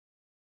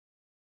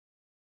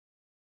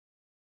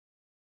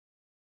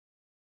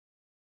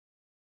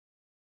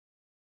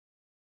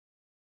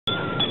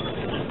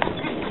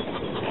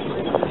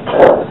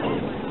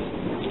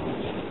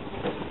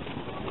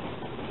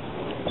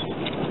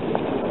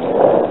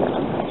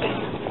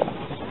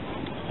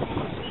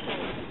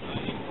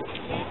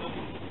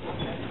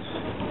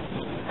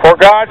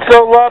God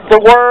so loved the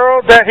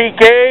world that he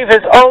gave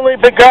his only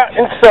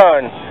begotten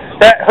Son,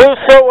 that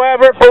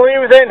whosoever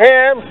believeth in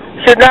him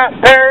should not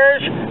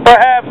perish, but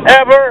have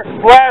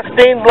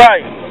everlasting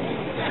life.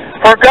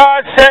 For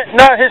God sent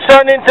not his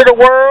Son into the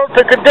world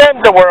to condemn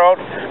the world,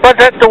 but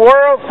that the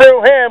world through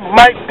him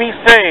might be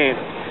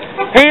saved.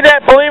 He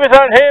that believeth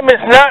on him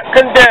is not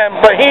condemned,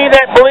 but he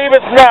that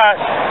believeth not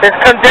is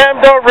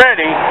condemned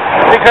already,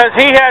 because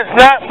he has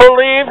not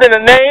believed in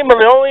the name of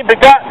the only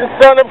begotten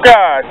Son of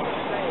God.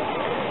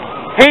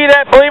 He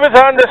that believeth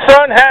on the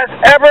Son has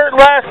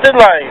everlasting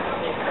life.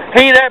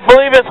 He that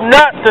believeth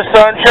not the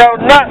Son shall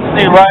not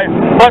see life,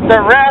 but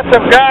the wrath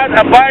of God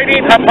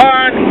abiding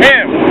upon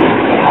him.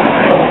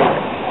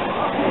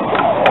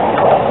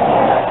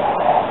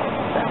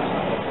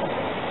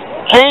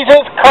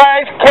 Jesus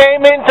Christ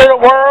came into the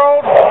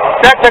world,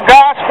 that the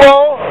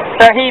gospel,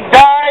 that he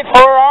died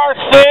for our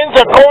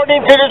sins according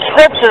to the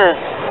Scriptures,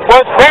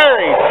 was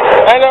buried,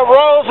 and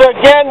arose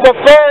again the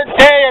third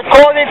day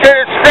according to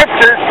the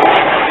Scriptures,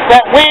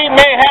 that we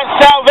may have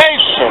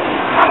salvation.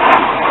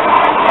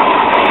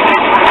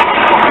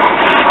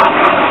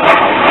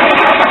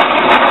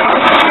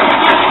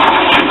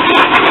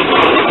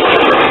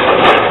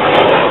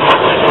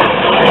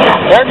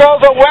 There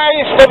goes a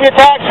waste of your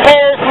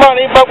taxpayers'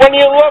 money, but when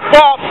you look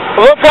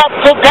up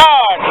to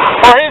God,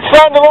 for his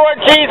Son, the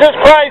Lord Jesus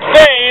Christ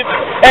saves,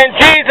 and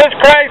Jesus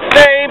Christ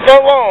saves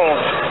alone.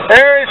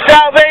 There is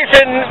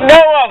salvation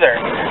no other,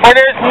 for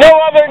there is no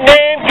other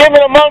name given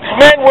amongst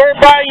men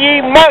whereby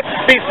ye must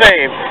be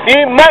saved.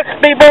 Ye must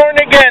be born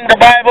again, the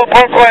Bible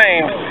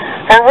proclaims.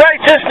 For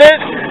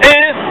righteousness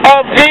is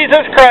of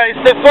Jesus Christ,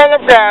 the Son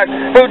of God,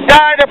 who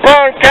died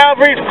upon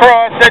Calvary's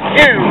cross that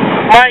you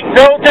might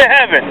go to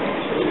heaven.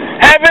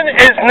 Heaven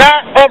is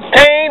not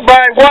obtained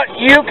by what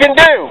you can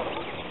do.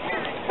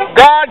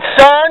 God's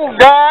Son,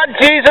 God,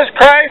 Jesus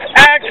Christ,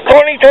 Acts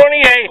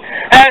 20:28,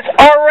 has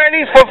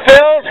already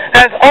fulfilled,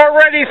 has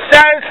already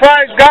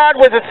satisfied God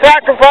with a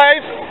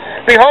sacrifice.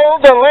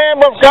 Behold, the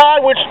Lamb of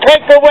God which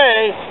takes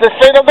away the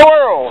sin of the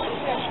world.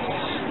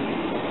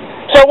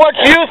 So what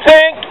you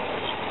think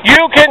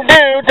you can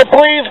do to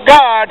please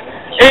God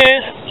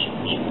is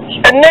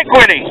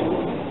iniquity.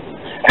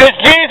 Because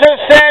Jesus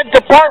said,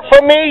 "Depart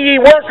from me, ye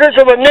workers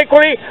of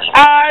iniquity,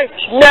 I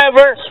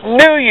never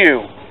knew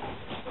you."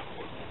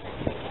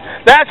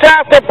 That's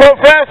after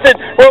professing,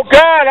 "Well,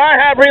 God, I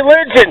have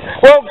religion.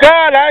 Well,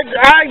 God,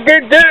 I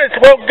did this.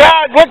 Well,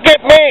 God, look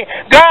at me.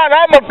 God,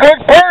 I'm a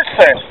good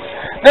person."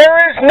 There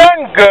is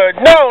none good.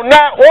 No,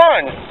 not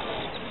one.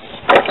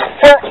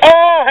 For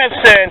all have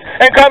sinned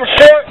and come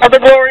short of the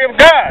glory of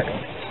God.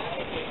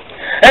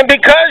 And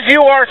because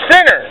you are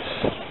sinners,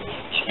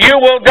 you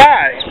will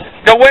die.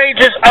 The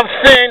wages of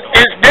sin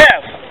is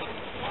death.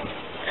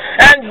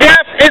 And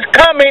death is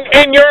coming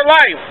in your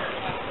life.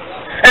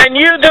 And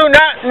you do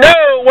not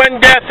know when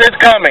death is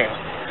coming.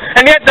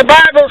 And yet the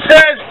Bible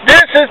says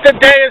this is the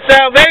day of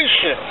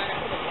salvation.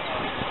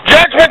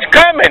 Judgment's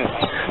coming.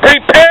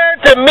 Prepare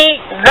to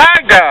meet thy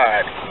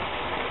God.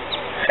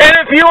 And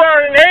if you are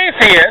an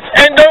atheist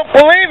and don't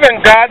believe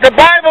in God, the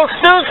Bible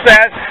still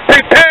says,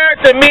 prepare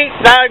to meet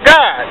thy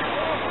God.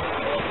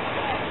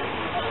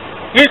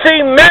 You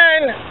see,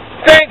 men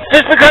think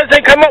just because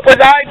they come up with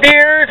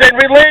ideas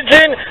and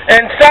religion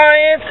and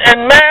science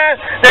and math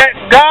that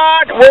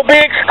God will be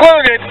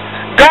excluded.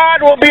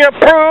 God will be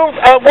approved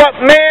of what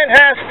man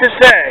has to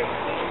say.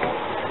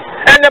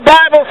 And the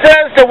Bible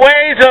says the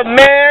ways of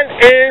man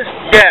is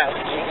death.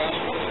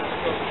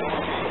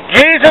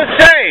 Jesus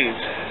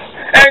saves,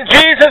 and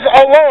Jesus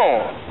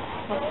alone.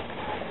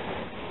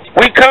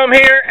 We come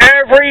here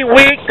every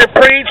week to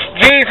preach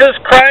Jesus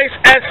Christ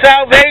as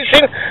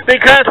salvation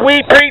because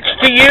we preach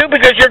to you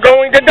because you're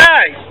going to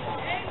die.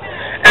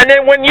 And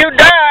then when you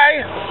die,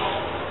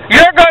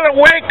 you're going to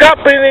wake up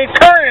in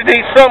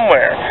eternity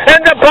somewhere. And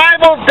the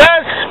Bible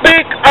does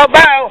speak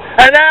about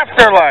an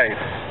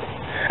afterlife.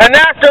 An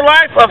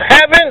afterlife of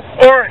heaven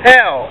or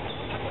hell.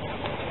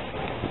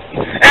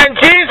 And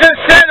Jesus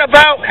said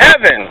about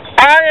heaven,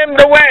 I am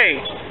the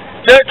way,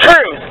 the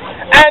truth,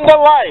 and the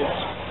life.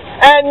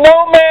 And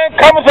no man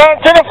comes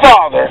unto the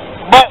Father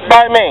but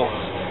by me.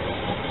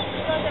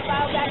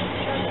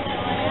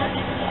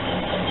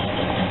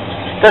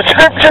 The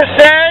Scriptures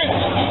say,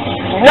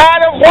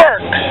 not of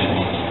works,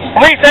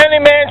 lest any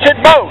man should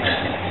boast.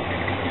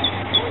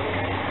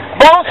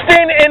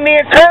 Boasting in the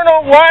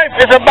eternal life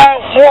is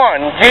about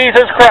one,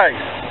 Jesus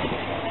Christ.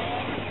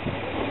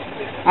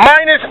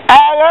 Minus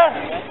Allah,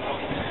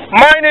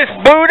 minus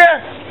Buddha,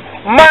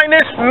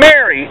 minus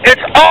Mary.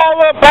 It's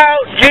all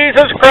about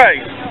Jesus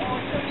Christ.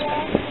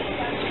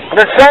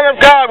 The Son of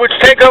God which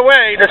take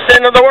away the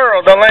sin of the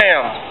world, the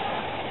Lamb.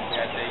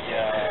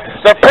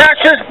 The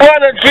precious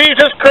blood of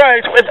Jesus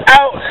Christ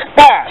without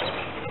spot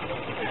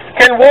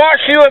can wash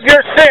you of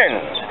your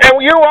sins.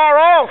 And you are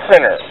all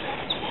sinners.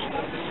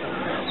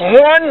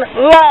 One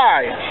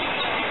lie.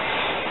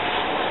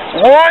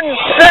 One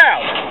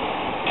self.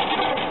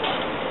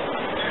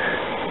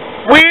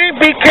 We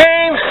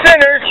became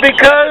sinners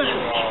because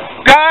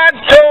God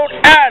told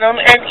Adam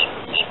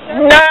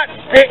not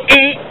to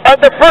eat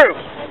of the fruit.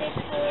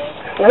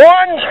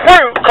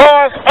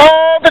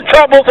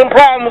 troubles and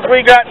problems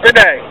we got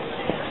today.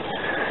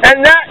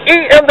 And not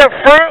eating the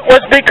fruit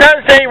was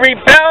because they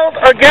rebelled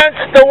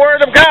against the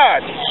Word of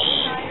God.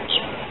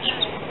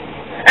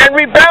 And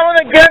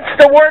rebelling against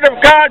the Word of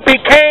God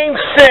became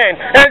sin.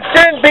 And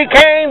sin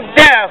became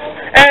death.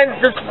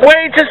 And the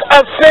wages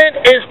of sin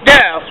is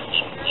death.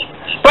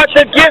 But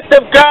the gift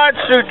of God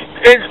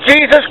is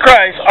Jesus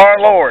Christ our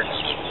Lord.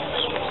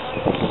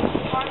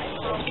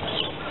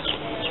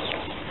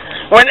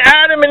 When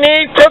Adam and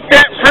Eve took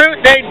that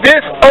fruit, they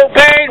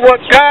disobeyed what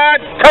God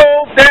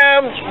told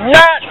them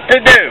not to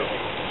do.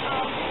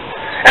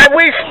 And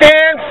we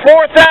stand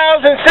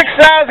 4,000,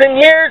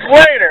 6,000 years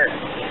later,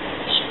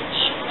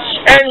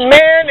 and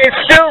man is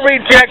still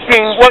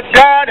rejecting what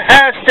God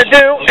has to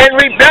do in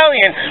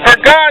rebellion. For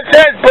God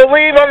says,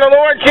 believe on the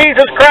Lord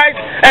Jesus Christ,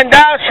 and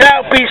thou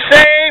shalt be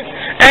saved,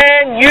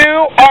 and you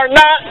are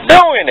not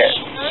doing it.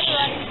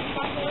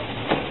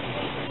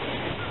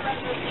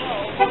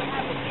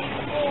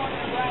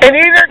 In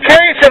either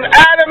case of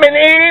Adam and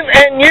Eve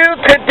and you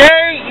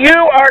today, you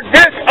are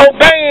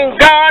disobeying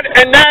God,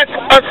 and that's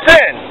a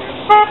sin.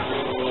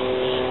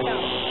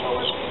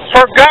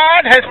 For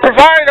God has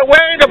provided a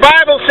way. The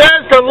Bible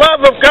says the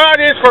love of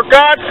God is for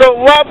God so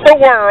loved the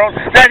world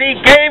that He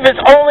gave His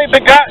only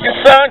begotten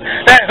Son,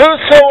 that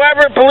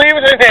whosoever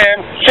believeth in Him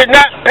should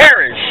not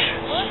perish,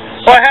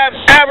 but have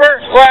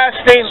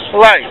everlasting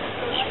life.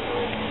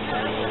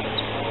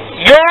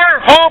 Your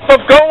hope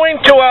of going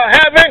to a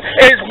heaven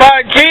is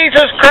by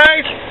Jesus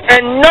Christ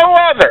and no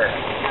other.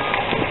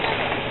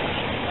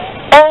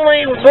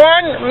 Only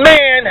one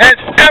man has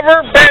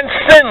ever been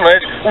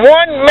sinless.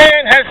 One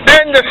man has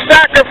been the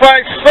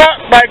sacrifice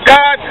sought by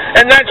God,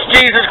 and that's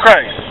Jesus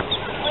Christ.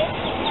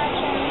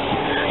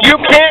 You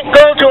can't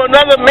go to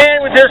another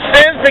man with your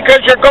sins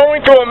because you're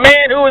going to a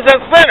man who is a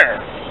sinner.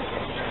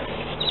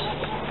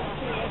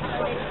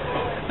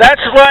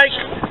 That's like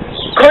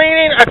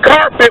cleaning a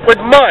carpet with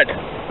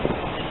mud.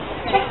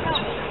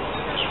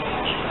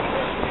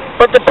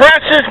 But the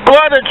precious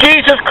blood of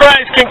Jesus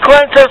Christ can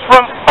cleanse us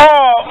from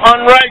all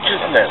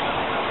unrighteousness.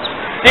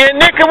 The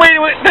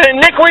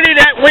iniquity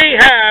that we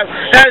have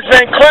has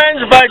been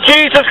cleansed by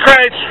Jesus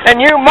Christ,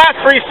 and you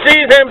must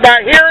receive Him by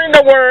hearing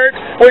the Word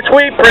which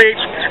we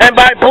preach, and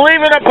by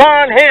believing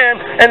upon Him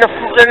and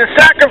the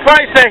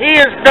sacrifice that He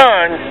has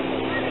done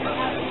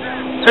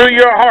through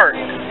your heart.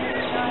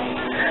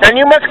 And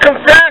you must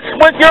confess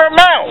with your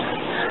mouth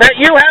that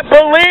you have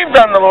believed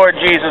on the Lord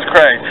Jesus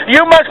Christ.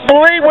 You must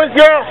believe with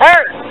your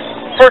heart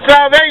for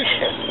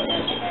salvation.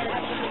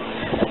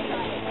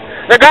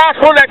 The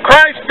gospel that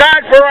Christ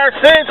died for our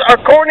sins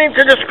according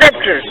to the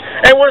Scriptures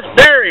and was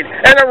buried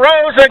and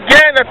arose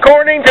again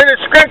according to the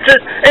Scriptures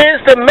is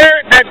the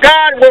merit that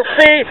God will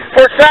see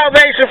for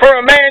salvation for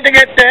a man to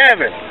get to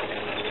heaven.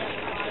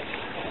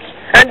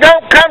 And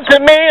don't come to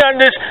me on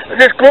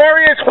this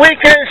glorious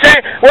weekend and say,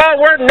 well,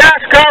 we're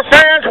NASCAR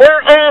fans,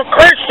 we're all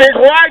Christians,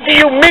 why do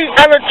you meet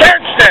on a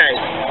church day?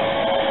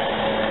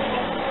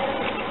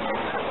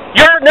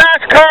 Your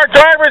NASCAR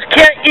drivers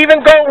can't even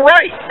go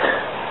right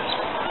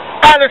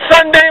on a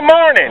Sunday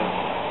morning.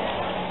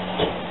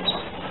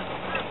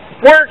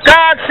 Where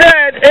God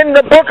said in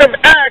the book of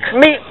Acts,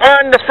 meet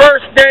on the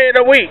first day of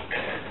the week.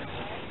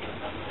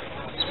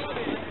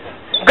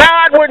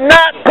 God would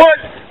not put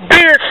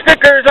beer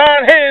stickers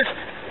on His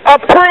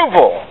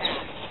approval.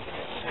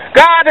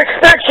 God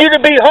expects you to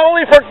be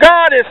holy, for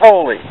God is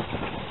holy.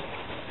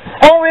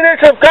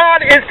 Holiness of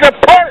God is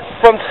apart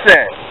from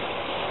sin.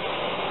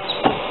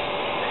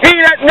 He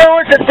that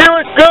knoweth to do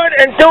it good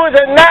and doeth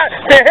it not,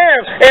 to him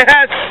it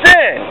has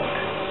sin.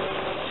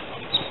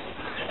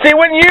 See,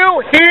 when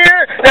you hear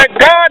that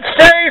God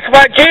saves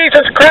by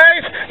Jesus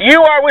Christ,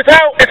 you are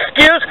without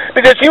excuse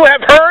because you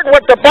have heard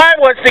what the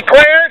Bible has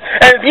declared,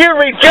 and if you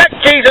reject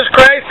Jesus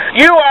Christ,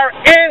 you are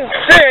in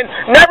sin.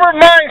 Never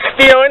mind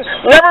stealing,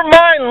 never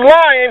mind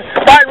lying.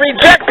 By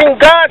rejecting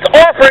God's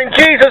offer in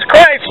Jesus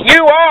Christ,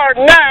 you are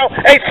now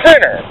a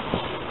sinner.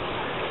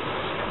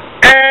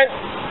 And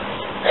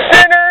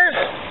sinners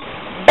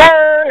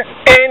burn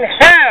in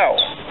hell.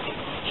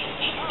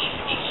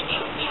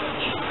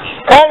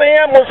 Call the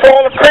ambulance for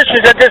all the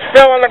Christians that just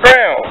fell on the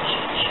ground.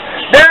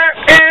 There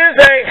is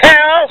a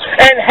hell,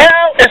 and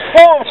hell is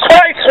full of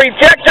Christ's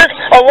rejectors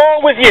along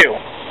with you.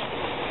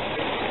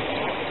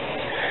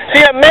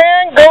 See, a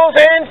man goes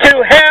into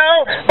hell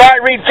by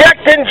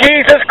rejecting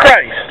Jesus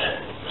Christ.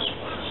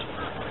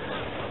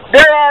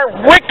 There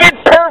are wicked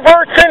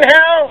perverts in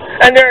hell,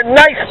 and there are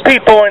nice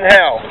people in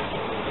hell.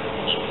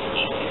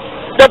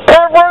 The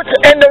perverts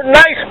and the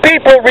nice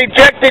people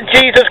rejected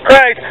Jesus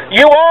Christ.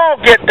 You all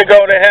get to go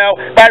to hell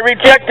by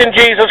rejecting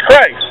Jesus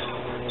Christ.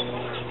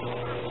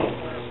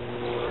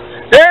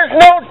 There's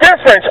no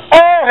difference.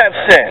 All have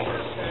sinned.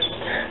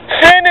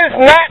 Sin is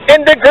not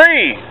in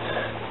degrees.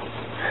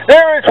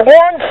 There is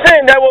one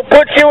sin that will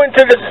put you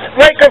into the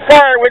lake of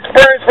fire which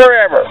burns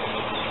forever.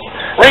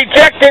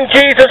 Rejecting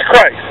Jesus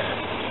Christ.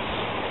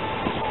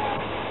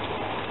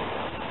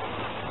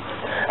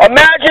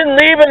 Imagine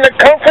leaving the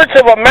comforts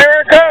of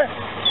America,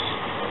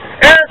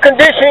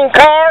 air-conditioning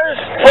cars,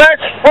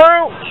 fresh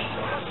fruit,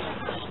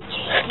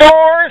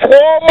 stores,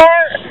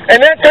 Walmart, and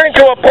enter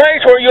into a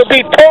place where you'll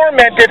be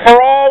tormented for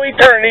all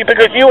eternity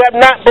because you have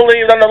not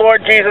believed on the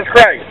Lord Jesus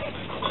Christ.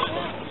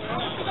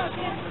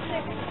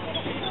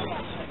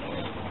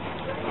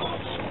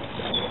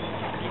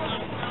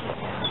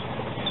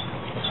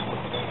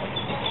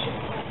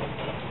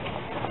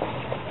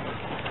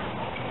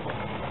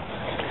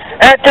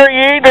 Enter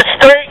ye the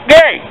straight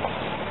gate.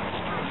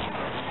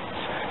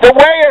 The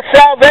way of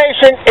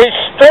salvation is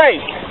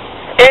straight.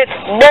 It's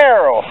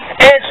narrow.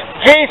 It's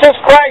Jesus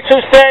Christ who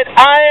said,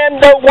 I am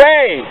the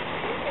way.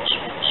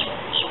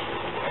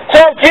 So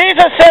if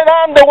Jesus said,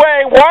 I'm the way,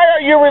 why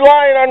are you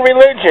relying on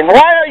religion?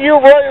 Why are you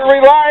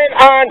relying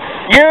on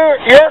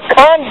your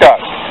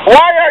conduct?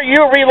 Why are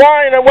you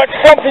relying on what's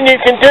something you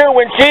can do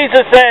when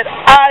Jesus said,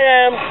 I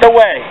am the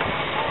way?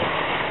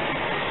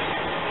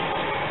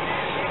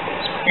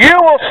 You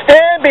will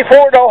stand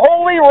before the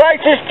holy,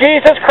 righteous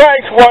Jesus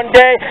Christ one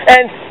day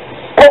and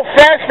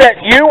profess that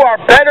you are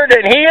better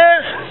than He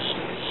is?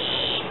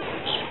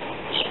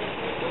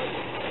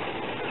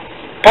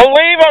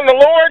 Believe on the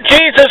Lord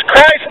Jesus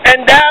Christ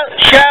and thou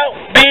shalt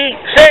be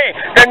saved.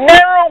 The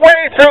narrow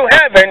way through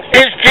heaven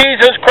is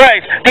Jesus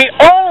Christ. The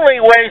only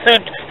way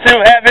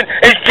through heaven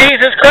is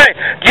Jesus Christ.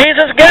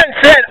 Jesus again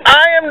said,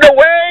 I am the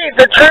way,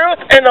 the truth,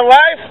 and the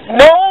life.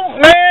 No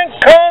man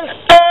comes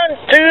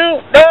unto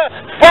the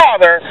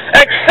Father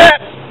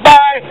except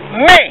by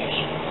me.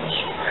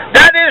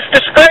 That is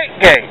the straight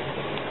gate.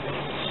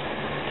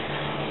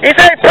 You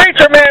say,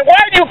 preacher man,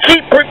 why do you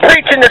keep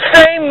preaching the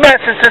same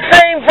message, the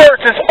same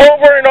verses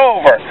over and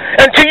over?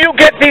 Until you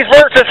get these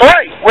verses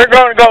right, we're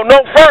going to go no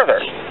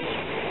further.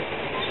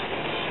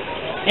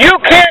 You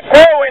can't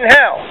grow in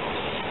hell.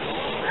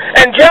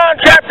 And John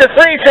chapter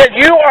 3 said,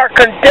 you are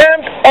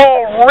condemned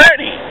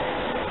already.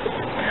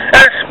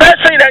 And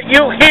especially that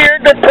you hear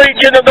the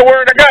preaching of the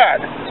Word of God.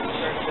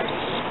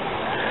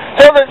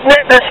 So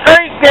the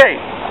straight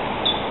gate.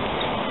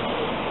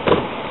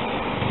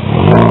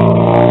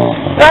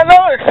 Now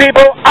notice,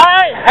 people,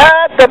 I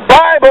have the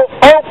Bible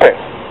open.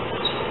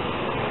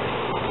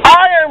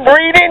 I am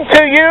reading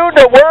to you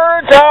the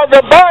words of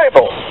the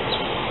Bible.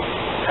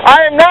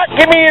 I am not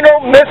giving you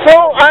no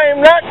missile. I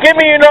am not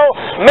giving you no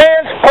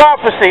man's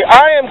prophecy.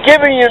 I am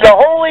giving you the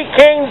Holy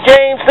King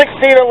James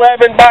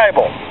 1611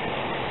 Bible.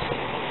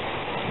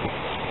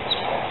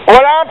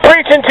 What I'm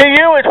preaching to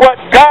you is what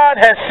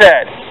God has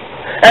said.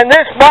 And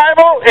this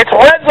Bible, it's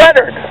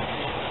red-lettered.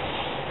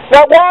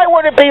 Now, why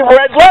would it be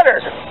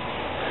red-lettered?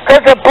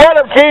 Because the blood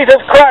of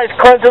Jesus Christ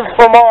cleanses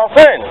from all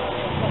sin.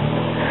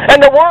 And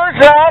the words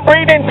that I'm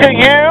reading to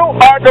you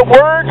are the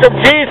words of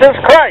Jesus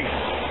Christ.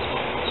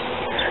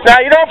 Now,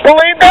 you don't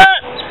believe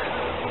that?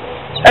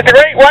 At the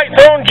great white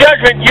throne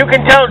judgment, you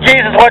can tell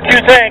Jesus what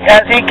you think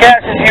as He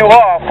casts you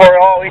off for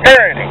all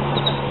eternity.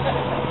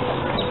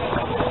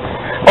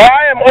 Well,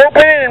 I am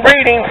opening and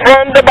reading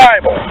from the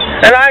Bible.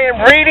 And I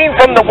am reading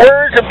from the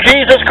words of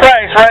Jesus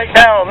Christ right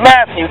now in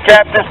Matthew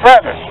chapter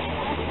 7.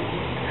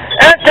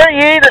 Enter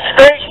ye the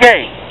straight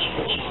gate.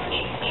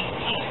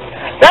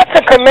 That's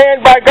a command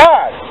by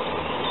God.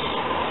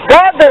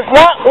 God does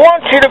not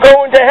want you to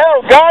go into hell.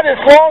 God is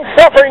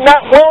long-suffering,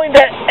 not willing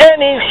that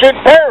any should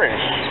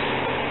perish.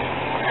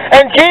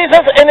 And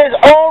Jesus, in His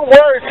own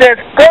words, says,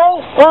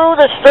 go through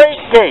the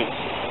straight gate.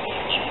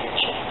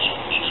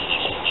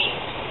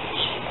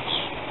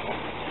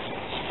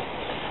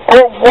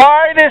 For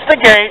wide is the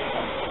gate,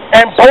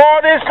 and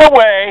broad is the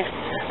way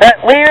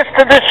that leadeth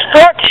to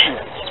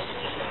destruction.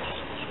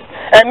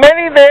 And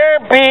many there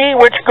be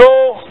which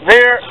go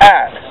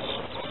thereat.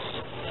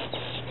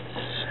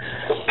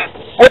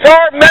 With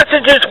our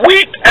messages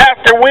week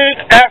after week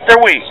after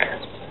week,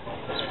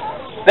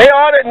 they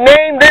ought to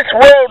name this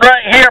road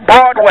right here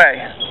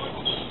Broadway.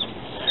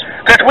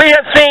 Because we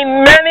have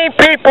seen many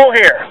people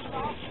here,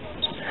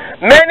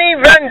 many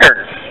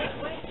vendors,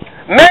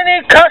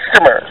 many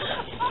customers,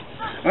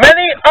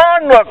 many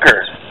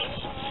onlookers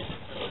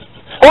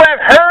who have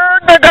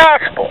heard the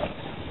gospel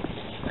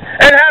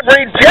and have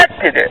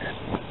rejected it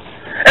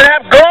and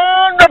have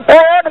gone the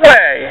broad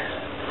way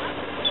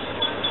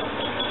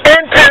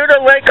into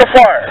the lake of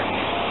fire.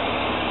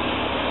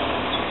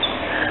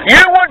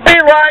 You would be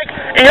like,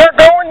 you're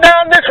going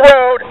down this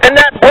road and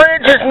that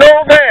bridge is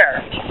no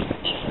there.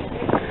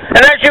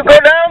 And as you go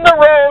down the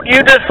road,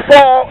 you just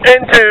fall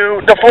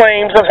into the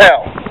flames of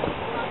hell.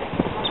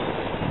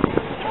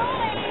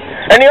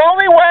 And the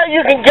only way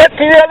you can get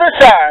to the other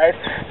side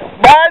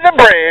by the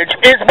bridge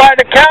is by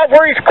the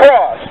Calvary's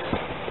cross.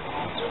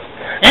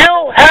 You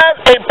have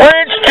a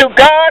bridge to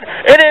God.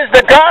 It is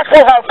the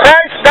gospel how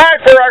Christ died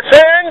for our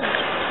sins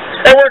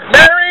and was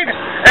buried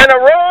and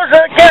arose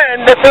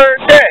again the third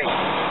day.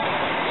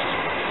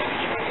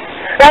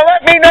 Now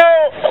let me know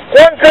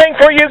one thing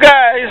for you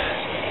guys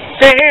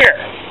to hear.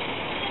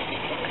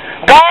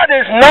 God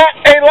is not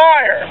a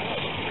liar.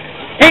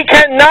 He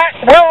cannot,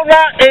 will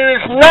not, and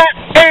is not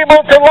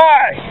able to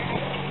lie.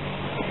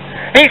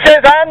 He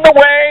says, I'm the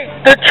way,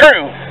 the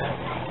truth.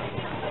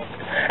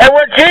 And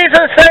what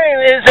Jesus is saying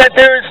is that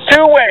there is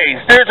two ways.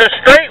 There's a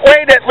straight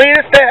way that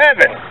leadeth to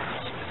heaven.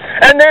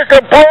 And there's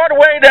a broad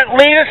way that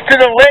leads to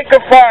the lake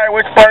of fire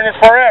which burneth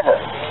forever.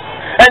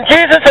 And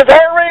Jesus has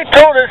already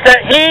told us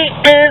that He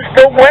is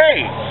the way.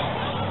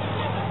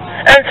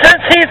 And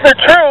since He's the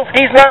truth,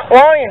 He's not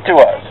lying to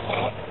us.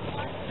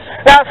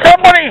 Now,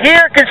 somebody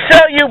here can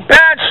sell you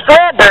bad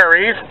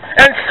strawberries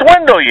and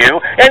swindle you,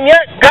 and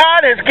yet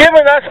God has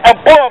given us a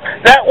book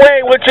that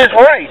way which is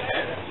right.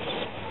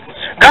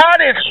 God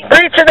is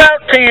reaching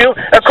out to you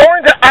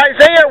according to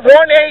Isaiah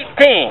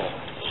 1:18.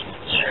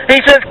 He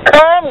says,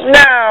 "Come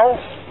now,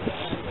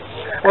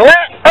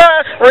 let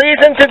us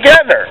reason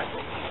together."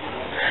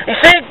 You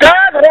see,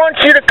 God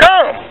wants you to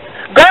come.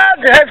 God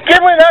has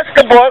given us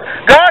the book.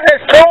 God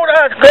has told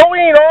us, go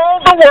in all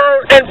the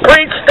world and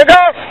preach the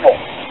gospel.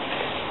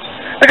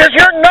 Because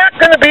you're not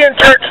going to be in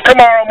church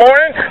tomorrow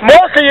morning.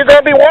 Most of you are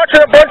going to be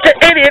watching a bunch of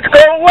idiots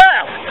go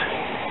left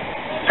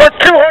for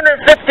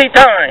 250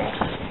 times.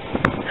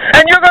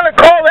 And you're going to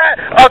call that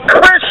a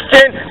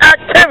Christian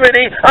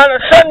activity on a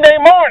Sunday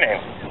morning.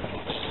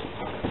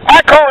 I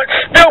call it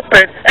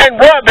stupid and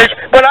rubbish,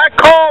 but I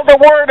call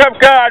the Word of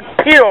God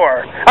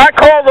pure. I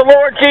call the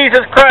Lord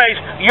Jesus Christ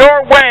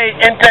your way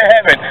into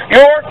heaven,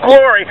 your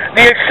glory,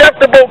 the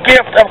acceptable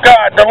gift of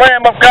God, the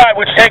Lamb of God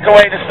which take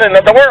away the sin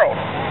of the world.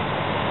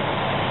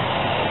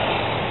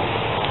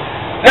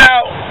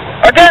 Now,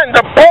 again,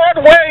 the broad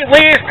way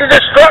leads to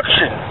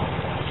destruction.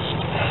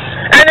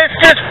 And it's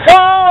just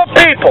full of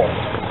people.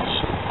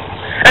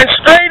 And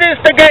straight is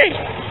the gate.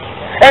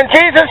 And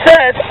Jesus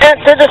says,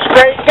 enter the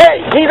straight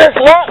gate. He does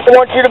not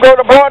want you to go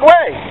to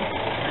Broadway.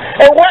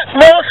 And what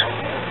most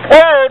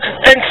roads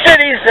and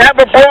cities have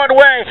a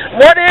Broadway,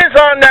 what is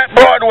on that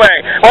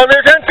Broadway? Well,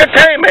 there's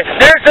entertainment.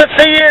 There's the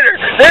theater.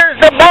 There's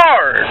the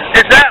bars.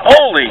 Is that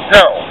holy?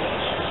 No.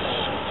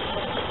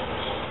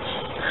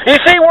 You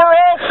see, we're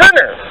all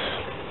sinners.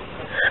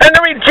 And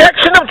the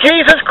rejection of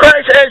Jesus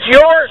Christ as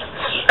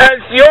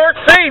your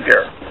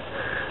Savior,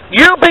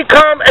 you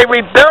become a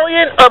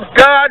rebellion of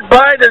God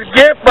by the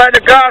gift, by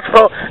the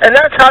gospel, and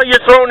that's how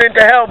you're thrown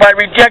into hell, by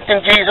rejecting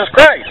Jesus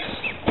Christ.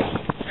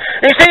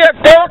 You see,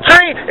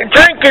 adultery and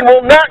drinking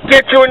will not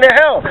get you into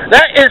hell.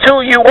 That is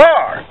who you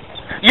are.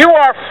 You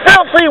are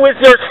filthy with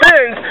your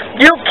sins.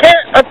 You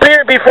can't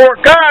appear before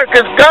God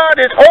because God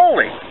is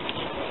holy.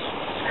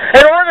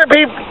 In order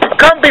to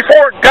come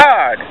before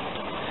God,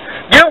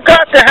 you've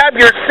got to have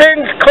your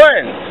sins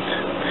cleansed.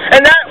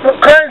 And that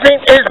cleansing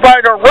is by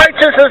the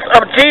righteousness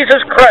of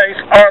Jesus Christ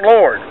our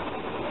Lord.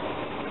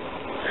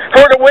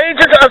 For the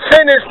wages of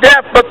sin is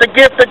death, but the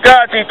gift of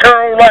God's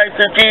eternal life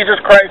through Jesus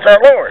Christ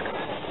our Lord.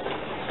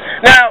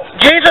 Now,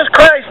 Jesus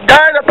Christ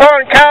died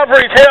upon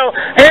Calvary's hill,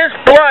 His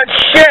blood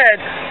shed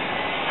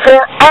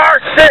for our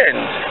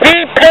sins. He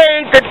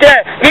paid the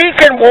debt. He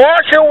can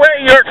wash away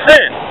your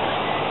sins.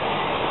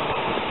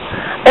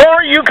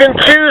 Or you can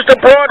choose the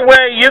broad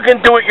way, you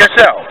can do it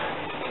yourself.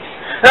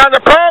 Now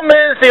the problem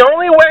is, the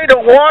only way to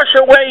wash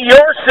away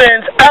your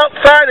sins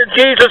outside of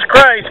Jesus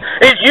Christ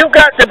is you've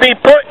got to be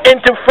put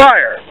into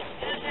fire.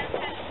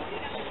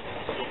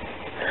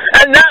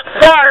 And that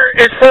fire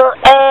is for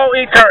all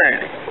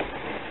eternity.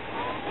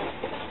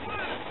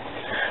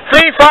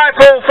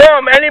 3-5-0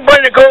 thumb,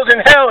 anybody that goes in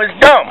hell is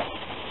dumb.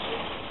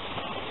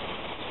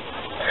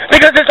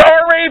 Because it's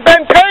already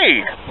been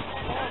paid.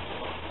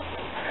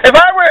 If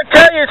I were to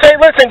tell you, say,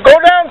 listen, go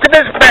down to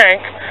this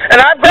bank,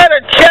 and I've got a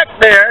check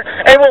there,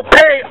 and we'll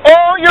pay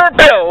all your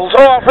bills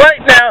off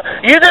right now.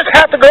 You just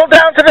have to go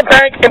down to the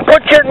bank and put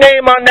your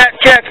name on that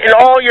check, and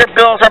all your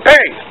bills are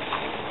paid.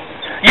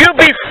 You'd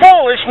be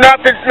foolish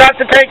not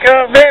to take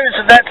advantage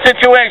of that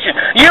situation.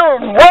 You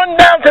would run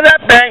down to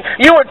that bank,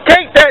 you would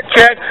take that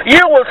check,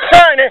 you will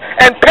sign it,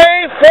 and pay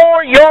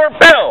for your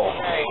bills.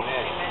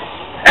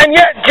 And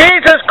yet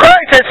Jesus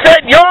Christ has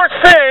said your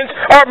sins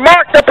are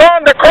marked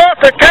upon the cross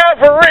of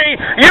Calvary.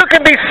 You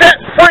can be set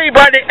free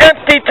by the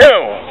empty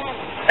tomb.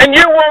 And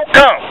you won't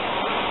come.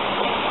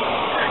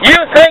 You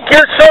think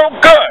you're so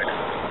good.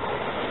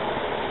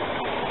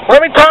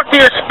 Let me talk to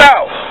your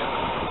spouse.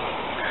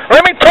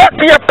 Let me talk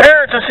to your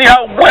parents and see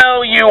how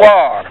well you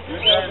are.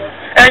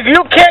 And if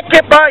you can't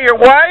get by your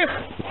wife,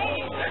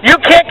 you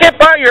can't get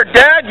by your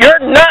dad, you're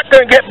not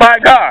going to get by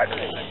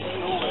God.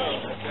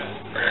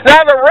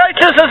 Now, the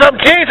righteousness of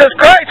Jesus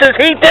Christ is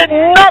He did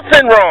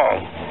nothing wrong.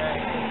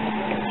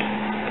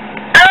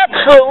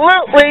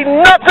 Absolutely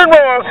nothing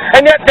wrong,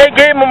 and yet they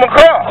gave Him a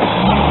cross.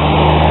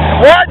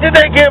 Why did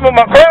they give Him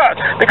a cross?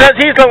 Because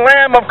He's the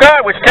Lamb of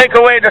God which take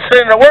away the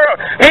sin of the world.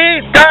 He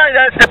died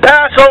as the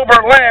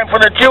Passover lamb for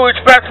the Jewish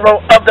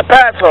festival of the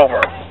Passover.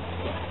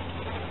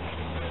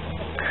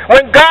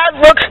 When God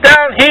looks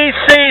down, He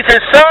sees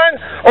His Son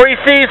or He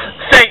sees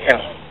Satan.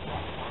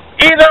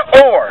 Either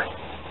or.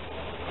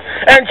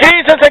 And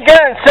Jesus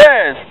again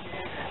says,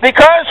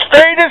 because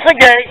straight is the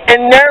gate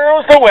and narrow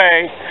is the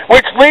way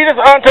which leadeth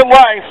unto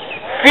life,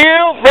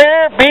 few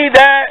there be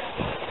that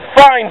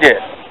find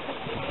it.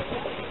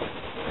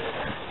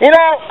 You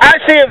know, I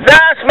see a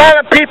vast amount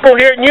of people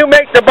here, and you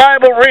make the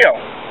Bible real.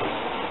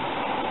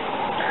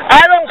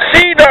 I don't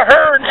see the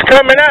herds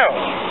coming out.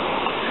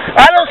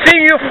 I don't see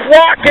you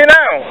flocking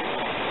out.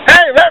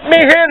 Hey, let me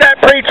hear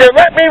that preacher.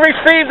 Let me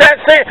receive that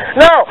sin.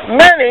 No,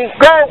 many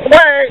go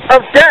way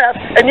of death,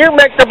 and you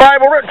make the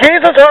Bible.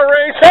 Jesus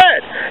already said.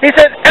 He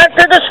said,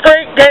 enter the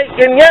straight gate,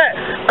 and yet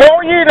go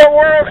ye to the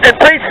world and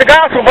preach the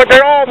gospel, but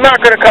they're all not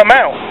going to come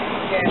out.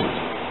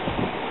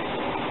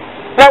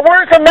 Now,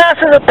 where's the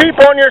masses of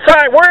people on your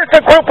side? Where's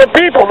the group of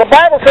people? The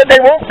Bible said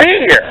they won't be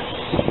here.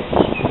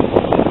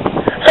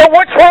 So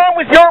what's wrong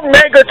with your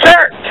mega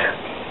church?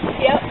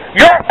 Yep.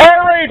 You're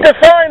already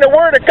defying the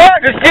Word of God,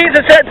 because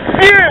Jesus said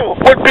few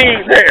would be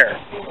there.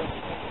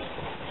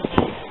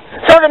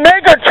 So the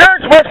mega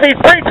church must be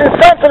preaching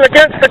something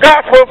against the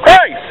gospel of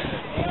Christ.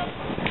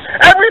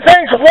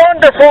 Everything's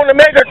wonderful in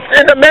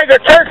the mega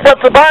church, but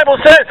the Bible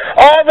says,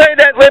 all they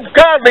that live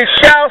godly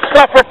shall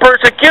suffer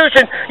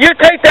persecution. You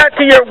take that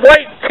to your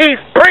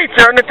white-teeth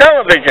preacher on the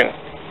television.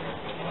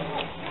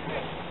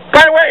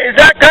 By the way, is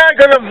that guy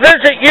going to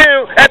visit you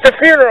at the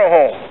funeral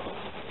home?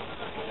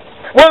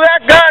 Will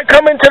that guy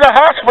come into the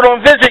hospital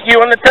and visit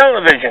you on the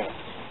television?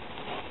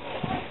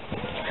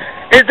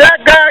 Is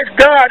that guy's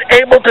God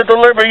able to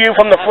deliver you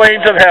from the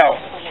flames of hell?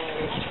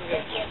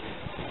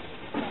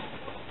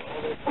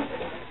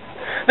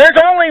 There's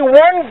only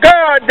one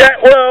God that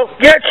will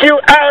get you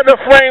out of the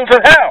flames of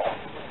hell.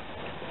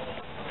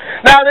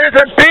 Now, there's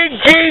a big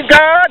G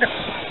God,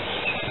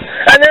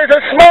 and there's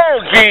a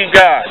small G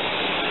God.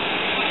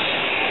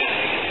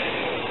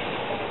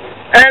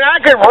 And I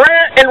could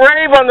rant and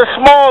rave on the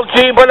small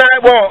G, but I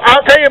won't.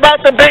 I'll tell you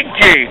about the big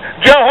G.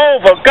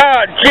 Jehovah,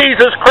 God,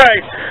 Jesus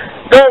Christ,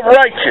 the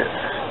righteous.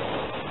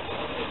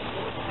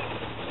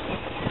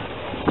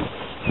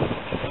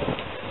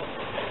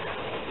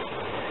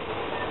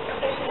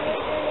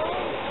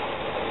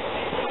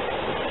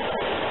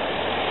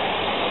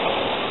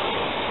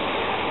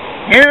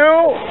 You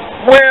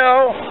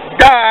will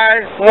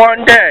die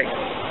one day.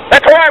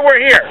 That's why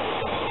we're here.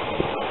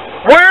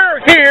 We're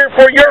here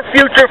for your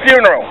future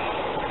funeral.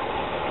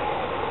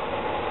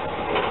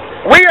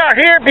 We are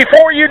here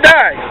before you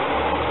die.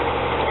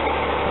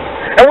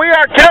 And we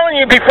are telling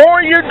you,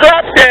 before you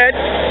drop dead,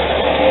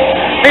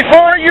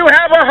 before you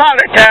have a heart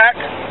attack,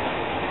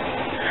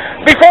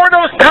 before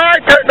those car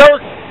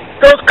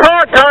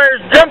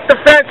tires jump the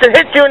fence and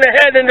hit you in the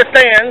head in the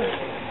stands,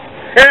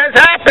 it has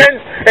happened.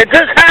 It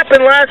just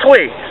happened last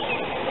week.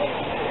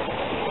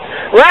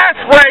 Last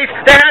race,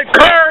 they had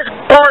car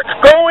parts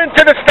go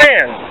into the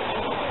stands.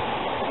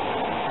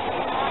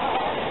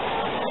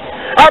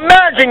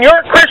 Imagine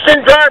your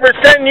Christian driver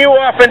sending you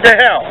off into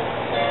hell.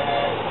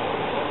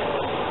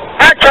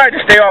 I tried to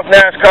stay off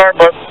NASCAR,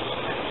 but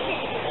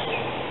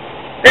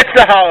it's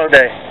the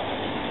holiday.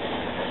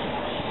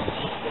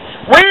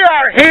 We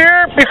are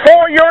here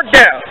before your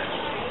death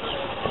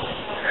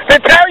to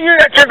tell you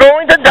that you're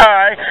going to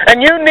die,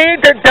 and you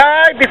need to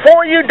die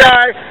before you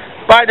die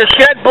by the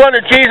shed blood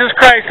of Jesus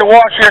Christ to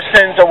wash your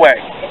sins away.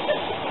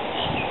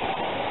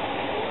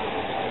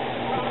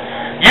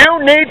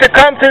 You need to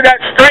come through that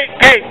straight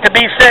gate to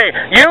be saved.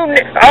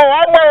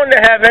 I'm going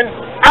to heaven.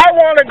 I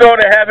want to go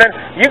to heaven.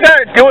 You got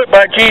to do it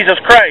by Jesus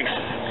Christ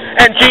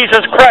and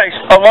Jesus Christ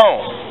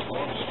alone.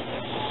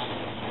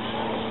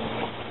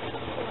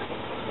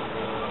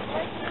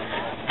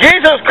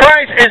 Jesus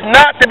Christ is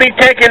not to be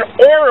taken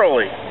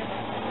orally.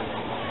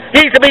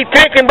 He's to be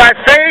taken by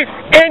faith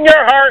in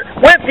your heart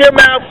with your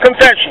mouth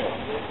confession.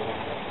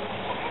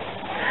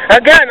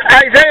 Again,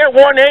 Isaiah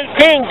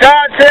 1:18,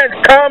 God says,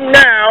 come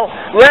now,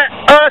 let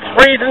us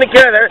reason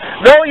together.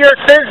 Though your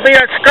sins be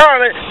as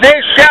scarlet,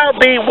 they shall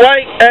be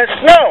white as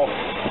snow.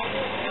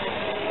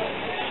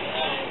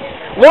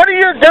 What are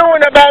you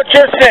doing about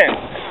your sins?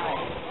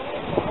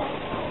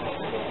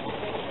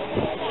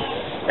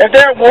 If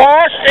they're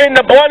washed in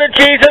the blood of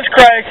Jesus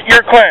Christ,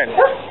 you're cleansed.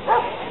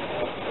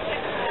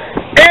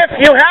 If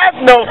you have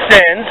no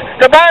sins,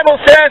 the Bible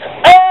says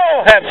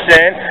all have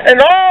sinned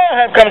and all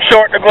have come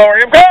short of the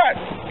glory of God.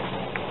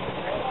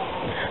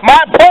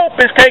 My Pope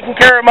is taking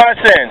care of my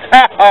sins.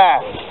 Ha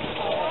ha.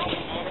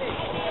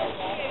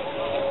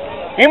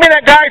 You mean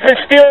that guy's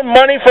been stealing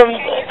money from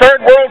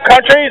third world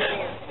countries?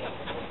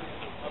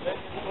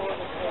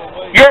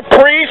 Your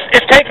priest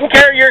is taking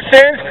care of your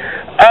sins?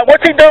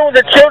 What's he doing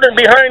with the children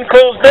behind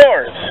closed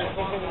doors?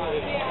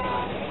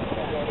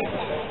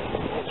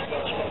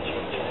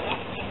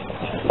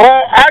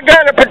 Well, I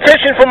got a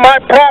petition from my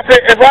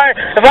prophet. If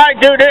I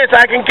do this,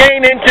 I can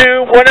gain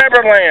into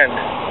whatever land.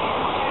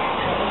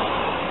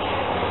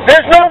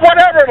 There's no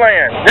whatever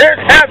land. There's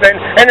heaven,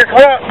 and it's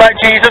wrought by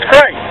Jesus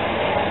Christ.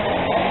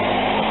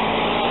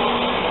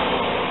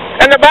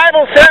 And the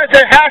Bible says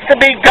it has to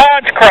be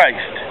God's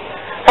Christ.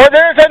 For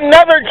there's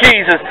another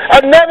Jesus,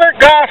 another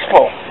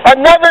gospel,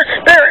 another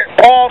spirit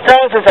Paul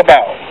tells us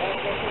about.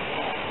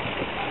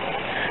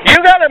 You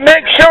got to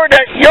make sure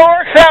that your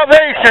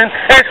salvation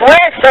is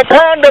rests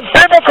upon the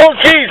biblical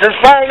Jesus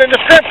found in the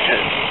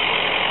Scriptures.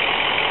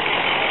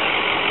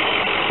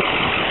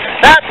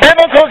 That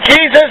biblical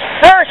Jesus,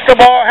 first of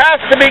all, has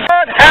to be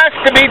God, has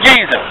to be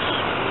Jesus.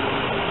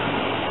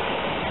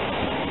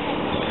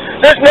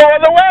 There's no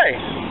other way.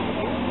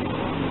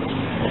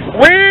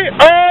 We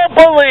all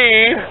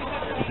believe,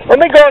 let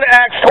me go to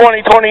Acts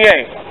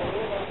 20:28.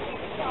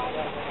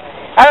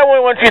 I don't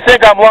want you to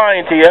think I'm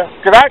lying to you,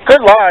 because I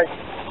could lie.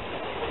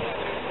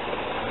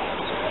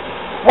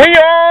 We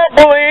all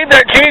believe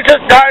that Jesus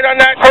died on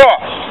that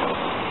cross.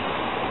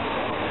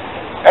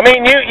 I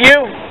mean, you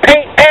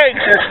paint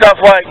eggs and stuff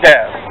like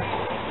that.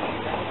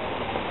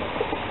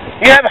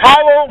 You have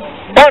hollow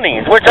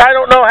bunnies, which I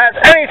don't know has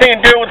anything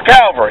to do with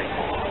Calvary.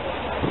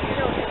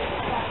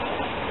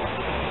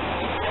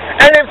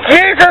 And if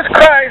Jesus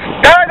Christ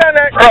died on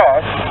that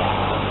cross,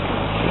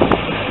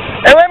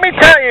 and let me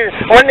tell you,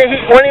 when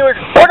he was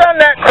put on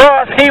that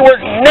cross, he was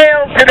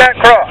nailed to that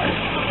cross.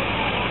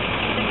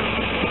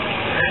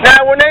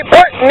 Now, when they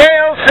put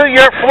nails through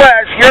your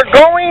flesh, you're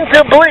going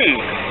to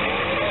bleed.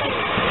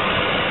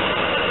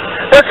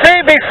 But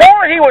see,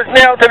 before he was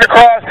nailed to the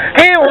cross,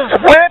 he was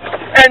whipped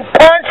and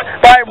punched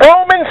by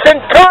Roman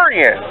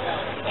centurions.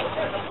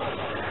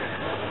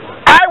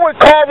 I would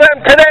call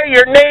them today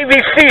your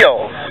Navy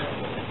SEALs.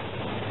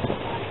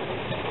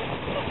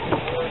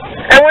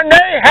 And when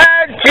they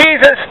had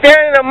Jesus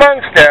standing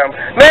amongst them,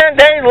 man,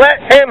 they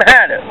let him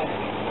have it.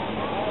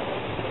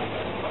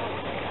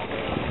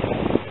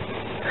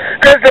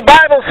 Because the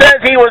Bible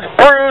says he was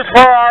bruised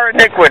for our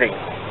iniquity.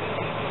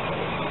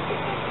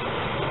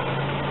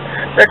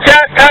 The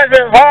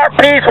chastisement of our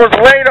peace was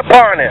laid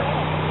upon him.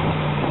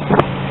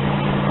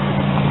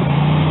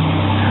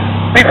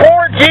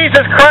 Before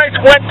Jesus Christ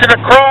went to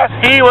the cross,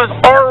 he was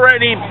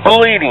already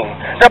bleeding.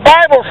 The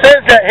Bible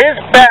says that his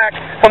back,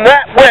 from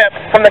that whip,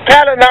 from the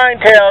cat of nine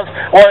tails,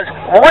 was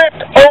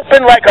ripped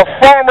open like a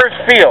farmer's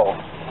field.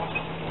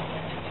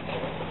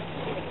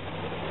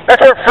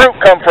 That's where fruit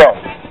come from,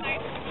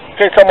 in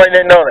case somebody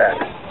didn't know that.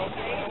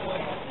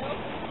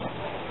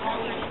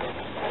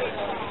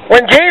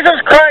 When Jesus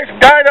Christ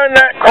died on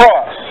that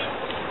cross,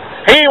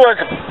 he was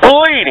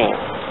bleeding.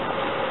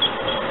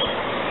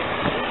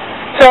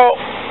 So,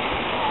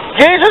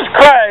 Jesus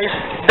Christ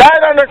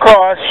died on the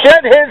cross,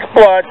 shed his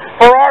blood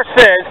for our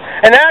sins,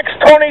 and Acts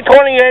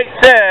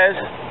 20:28 says,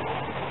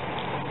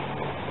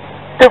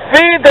 to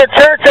feed the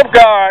church of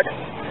God,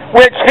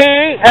 which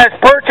he has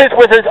purchased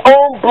with his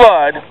own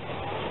blood.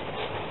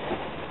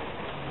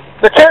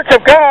 The church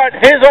of God,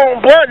 his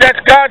own blood, that's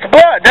God's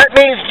blood. That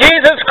means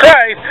Jesus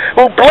Christ,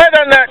 who bled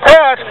on that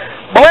cross,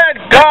 bled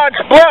God's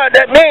blood.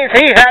 That means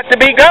he had to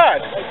be God.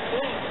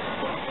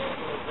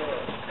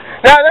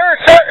 Now, there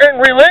are certain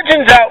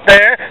religions out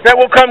there that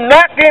will come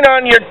knocking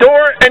on your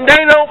door and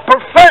they don't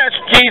profess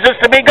Jesus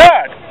to be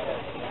God.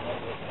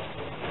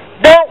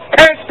 Don't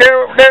take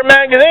their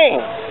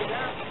magazines.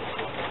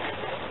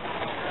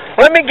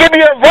 Let me give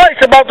you advice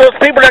about those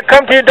people that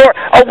come to your door.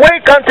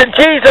 Awake unto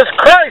Jesus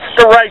Christ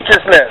the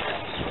righteousness.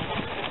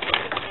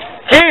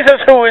 Jesus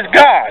who is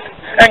God,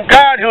 and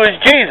God who is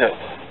Jesus.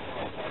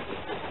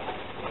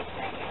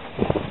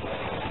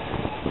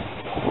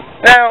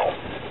 Now,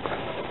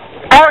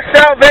 our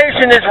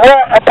salvation is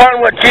wrought upon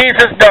what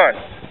Jesus done.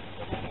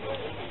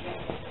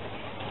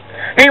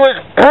 He was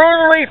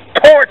brutally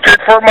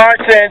tortured for my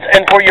sins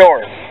and for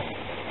yours.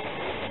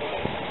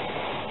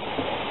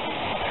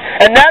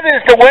 And that is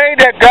the way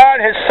that God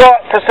has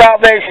sought for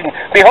salvation.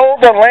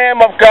 Behold the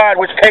Lamb of God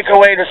which take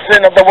away the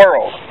sin of the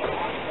world.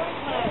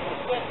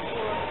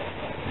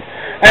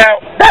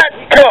 Now, that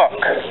took,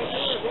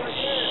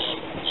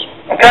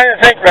 I'm trying to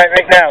think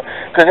right now,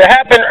 because it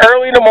happened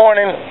early in the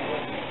morning.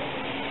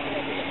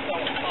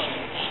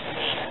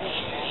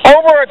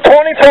 Over a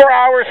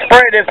 24-hour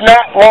spread, if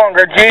not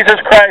longer, Jesus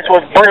Christ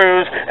was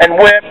bruised and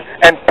whipped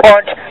and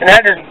punched and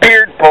had his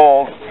beard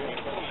pulled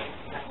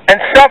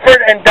and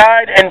suffered and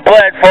died and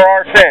bled for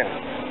our sins.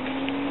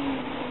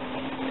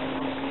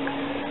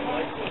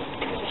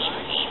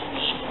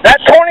 That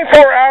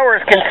 24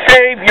 hours can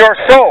save your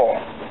soul.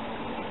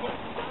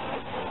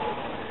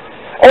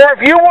 Or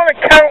if you want to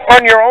count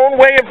on your own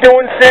way of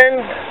doing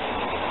sin,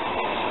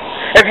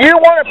 if you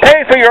want to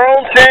pay for your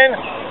own sin,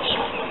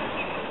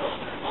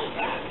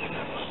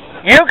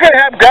 you can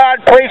have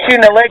God place you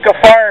in the lake of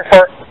fire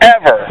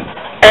forever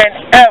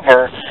and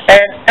ever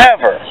and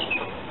ever.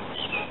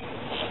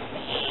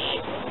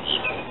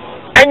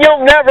 And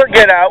you'll never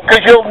get out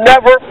because you'll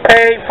never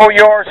pay for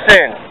your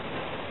sin.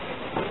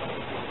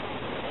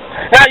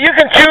 Now you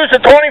can choose the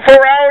 24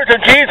 hours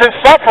of Jesus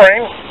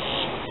suffering,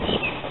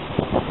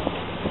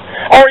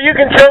 or you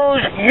can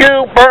choose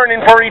you burning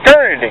for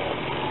eternity.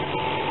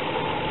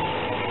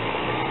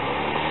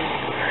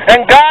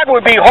 And God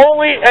would be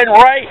holy and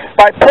right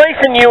by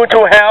placing you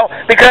into hell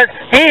because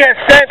he has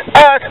sent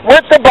us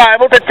with the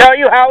Bible to tell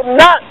you how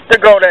not to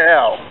go to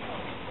hell.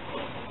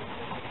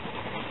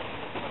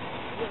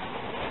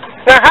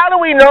 Now, how do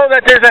we know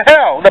that there's a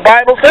hell? The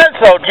Bible says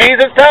so.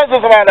 Jesus tells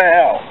us about a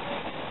hell.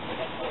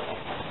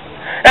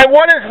 And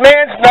what is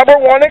man's number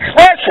one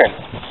expression?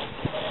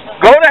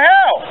 Go to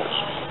hell.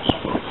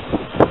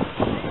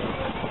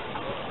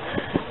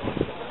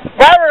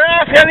 If I were to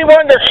ask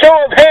anyone to show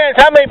of hands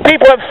how many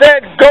people have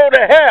said go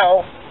to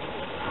hell,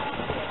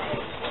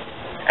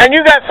 and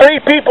you got 3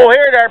 people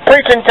here that are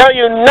preaching tell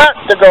you not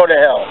to go to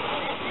hell.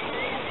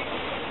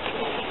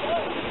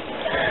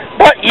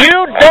 But you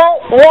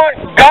don't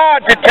want God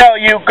to tell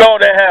you go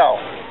to hell.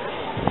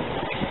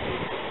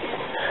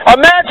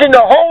 Imagine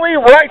the holy,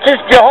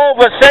 righteous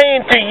Jehovah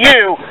saying to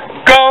you,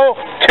 go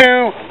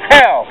to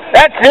hell.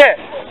 That's it.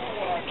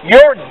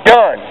 You're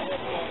done.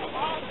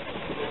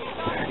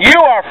 You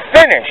are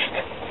finished.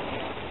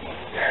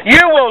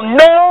 You will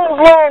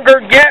no longer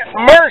get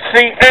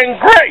mercy and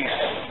grace.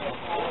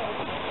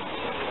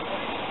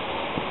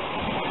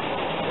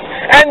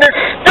 And the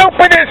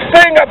stupidest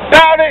thing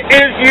about it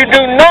is you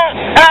do not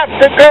have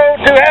to go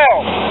to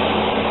hell.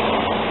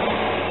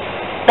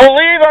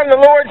 Believe on the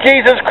Lord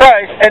Jesus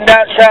Christ, and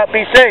thou shalt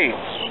be saved.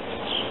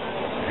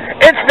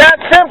 It's that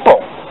simple.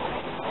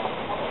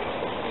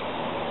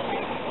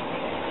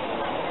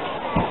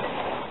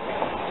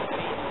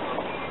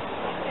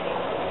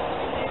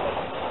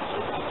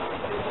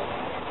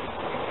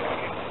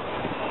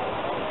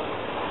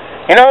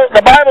 You know,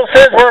 the Bible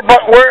says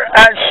we're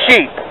as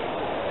sheep.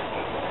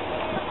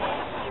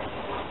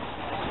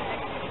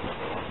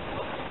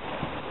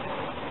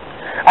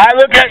 I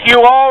look at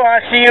you all, I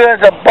see you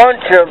as a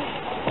bunch of...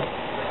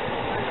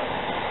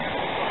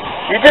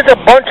 You're just a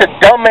bunch of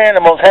dumb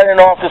animals heading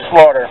off to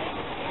slaughter.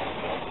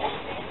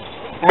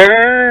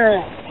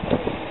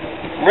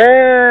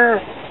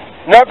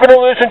 Not going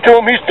to listen to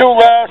him, he's too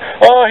loud.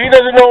 Oh, he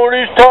doesn't know what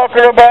he's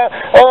talking about.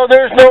 Oh,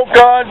 there's no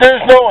God,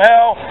 there's no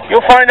hell.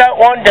 You'll find out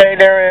one day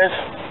there is.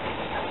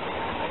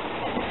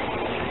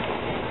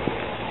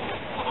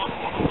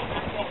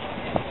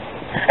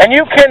 And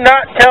you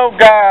cannot tell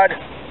God,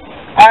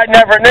 I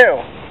never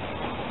knew.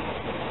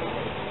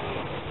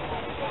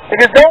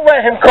 Because don't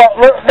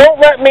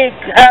let me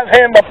have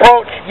him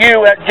approach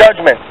you at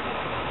judgment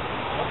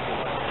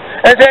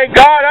and say,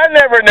 God, I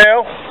never knew.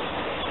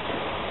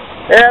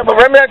 Yeah, but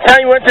remember that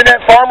time you went to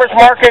that farmer's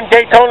market in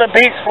Daytona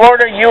Beach,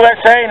 Florida,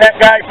 USA, and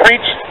that guy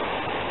preached?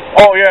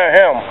 Oh yeah,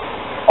 him.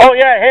 Oh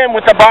yeah, him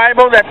with the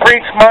Bible that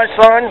preached, my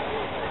son,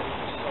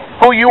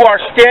 who you are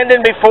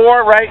standing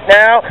before right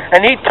now,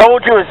 and he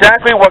told you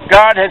exactly what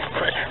God has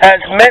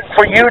meant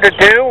for you to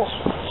do.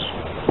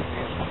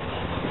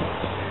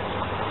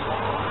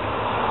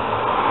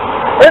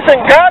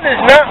 Listen, God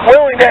is not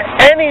willing that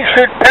any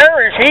should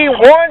perish. He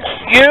wants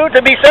you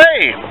to be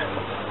saved.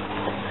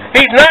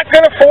 He's not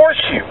going to force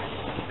you.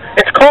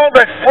 It's called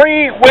a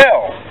free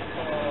will.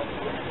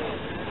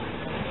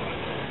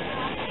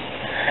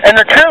 And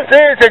the truth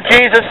is that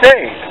Jesus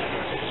saves.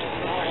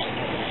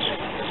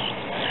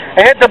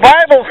 And yet the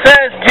Bible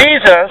says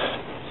Jesus,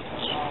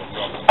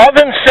 of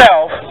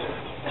himself,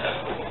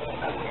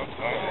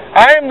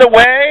 I am the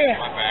way,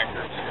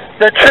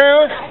 the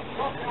truth,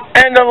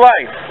 and the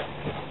life.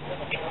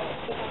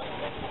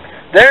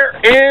 There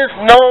is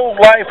no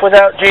life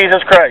without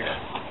Jesus Christ.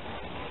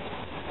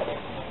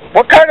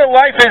 What kind of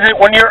life is it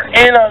when you're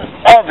in an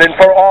oven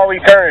for all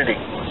eternity?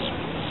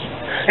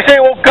 You say,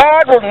 well,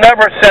 God will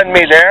never send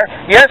me there.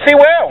 Yes, he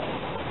will.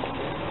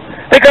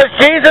 Because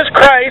Jesus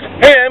Christ,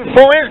 him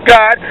who is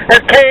God, has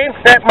came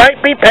that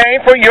might be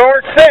paying for your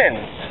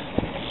sins.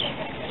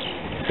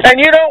 And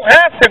you don't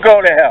have to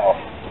go to hell.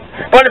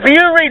 But if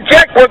you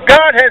reject what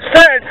God has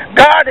said,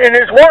 God in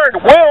his word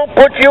will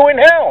put you in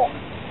hell.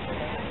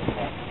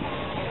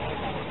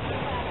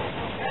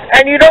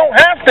 And you don't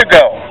have to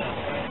go.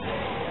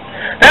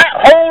 That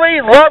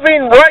holy,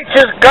 loving,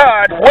 righteous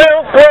God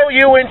will throw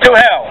you into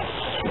hell.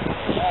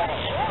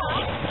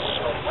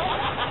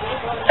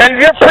 And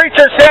if your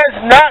preacher says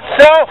not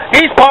so,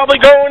 he's probably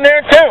going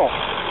there too.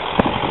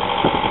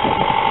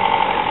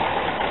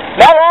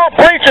 Not all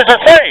preachers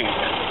are saved.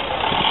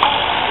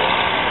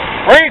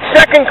 Read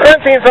 2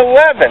 Corinthians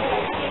 11.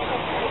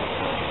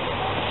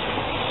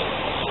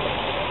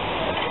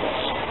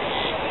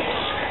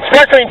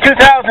 Especially in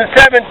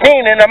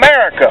 2017 in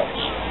America.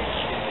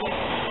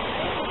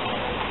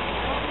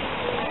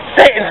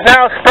 Satan's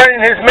now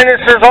spreading his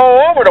ministers all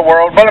over the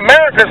world, but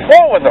America's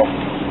full with them.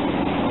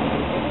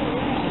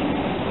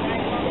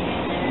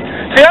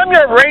 See, I'm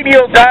your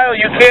radio dial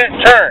you can't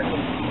turn.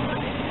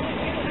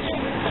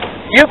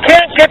 You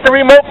can't get the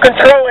remote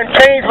control and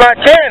change my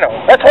channel.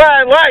 That's why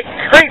I like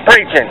street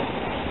preaching.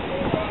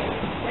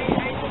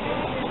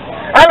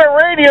 On the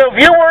radio, if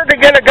you were to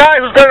get a guy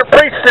who's going to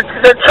preach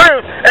the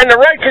truth and the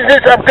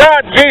righteousness of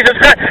God, Jesus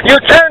Christ, you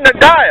turn the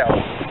dial.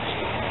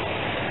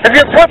 If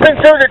you're flipping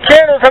through the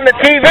channels on the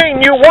TV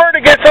and you were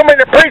to get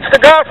somebody to preach the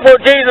gospel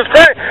of Jesus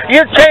Christ,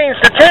 you change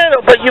the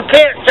channel, but you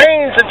can't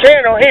change the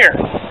channel here.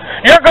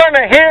 You're going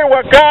to hear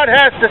what God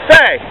has to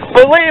say.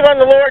 Believe on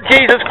the Lord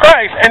Jesus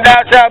Christ, and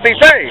thou shalt be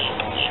saved.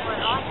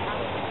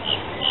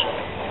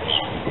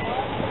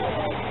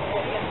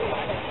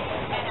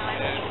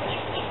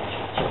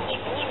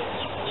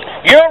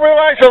 You don't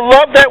realize the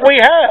love that we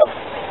have.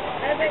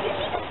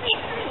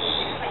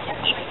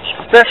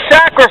 The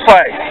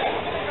sacrifice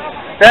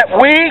that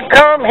we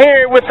come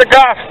here with the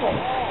gospel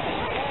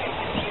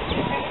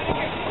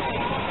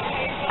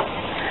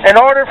in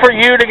order for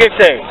you to get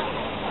saved.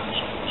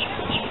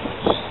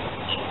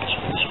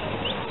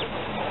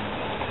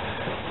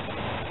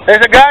 There's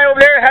a guy over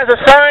there has a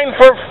sign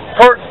for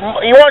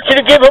he wants you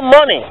to give him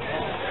money.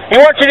 He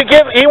wants you to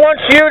give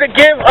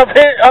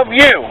of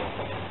you.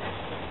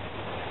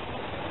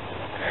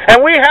 And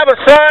And we have a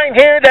sign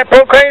here that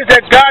proclaims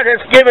that God has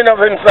given of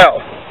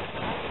himself.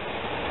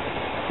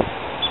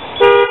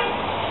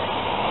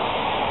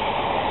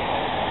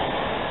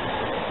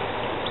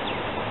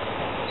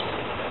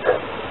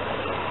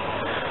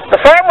 The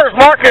farmer's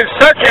market is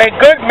such a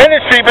good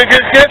ministry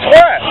because guess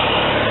what?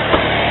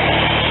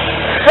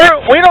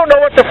 Fruit, we don't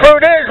know what the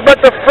fruit is, but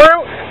the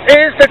fruit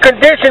is the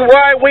condition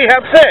why we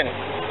have sinned.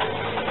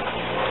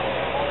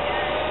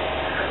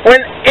 When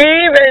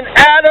Eve and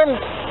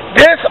Adam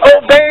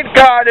disobeyed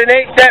God and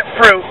ate that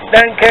fruit,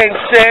 then came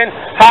sin,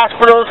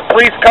 hospitals,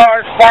 police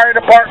cars, fire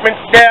departments,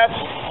 death,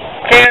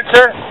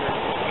 cancer.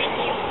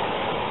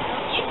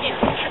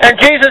 And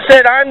Jesus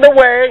said, I'm the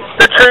way,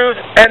 the truth,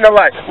 and the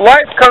life.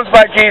 Life comes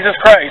by Jesus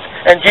Christ,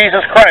 and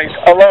Jesus Christ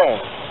alone.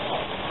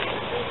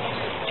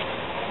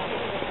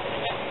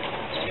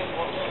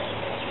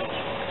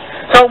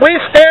 So we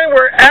stand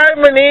where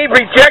Adam and Eve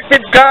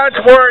rejected God's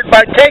word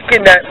by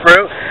taking that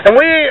fruit, and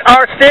we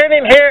are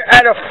standing here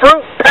at a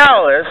fruit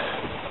palace,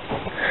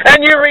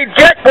 and you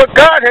reject what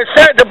God has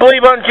said to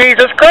believe on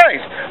Jesus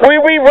Christ. We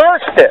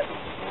reversed it.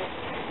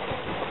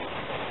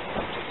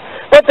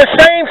 But the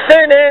same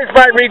sin is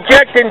by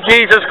rejecting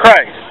Jesus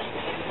Christ.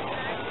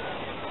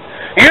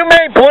 You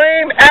may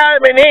blame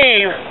Adam and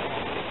Eve,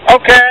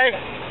 okay,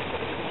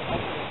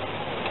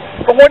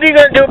 but what are you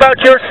going to do about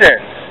your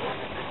sins?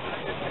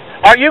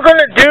 Are you going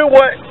to do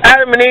what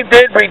Adam and Eve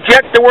did,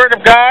 reject the Word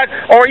of God,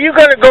 or are you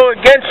going to go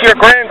against your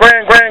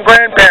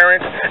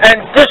grandparents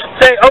and just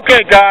say,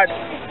 okay, God,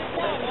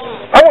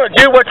 I want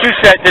to do what you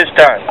said this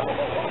time?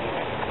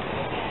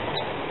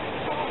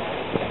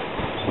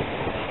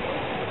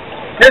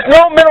 There's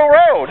no middle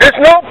road.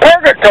 There's no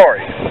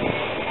purgatory.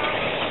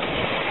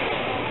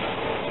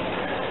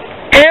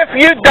 If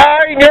you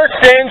die in your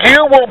sins,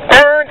 you will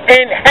burn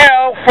in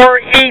hell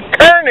for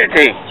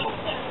eternity.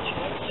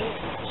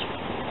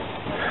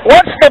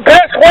 What's the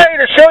best way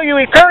to show you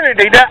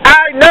eternity that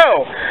I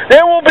know?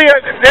 There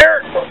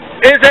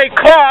is a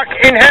clock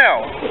in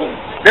hell.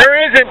 There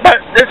isn't, but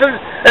this is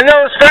an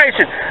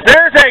illustration.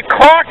 There's a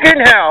clock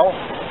in hell.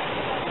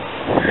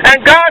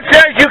 And God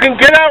says you can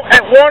get out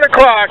at 1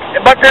 o'clock,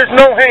 but there's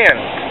no hand.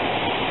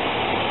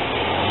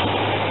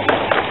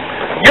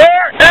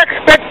 Your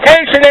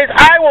expectation is,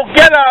 I will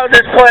get out of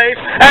this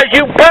place as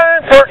you burn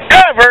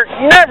forever,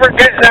 never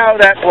getting out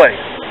of that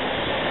place.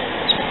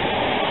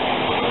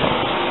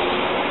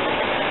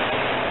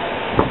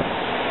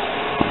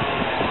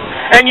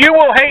 And you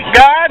will hate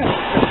God,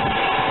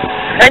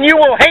 and you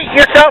will hate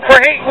yourself for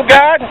hating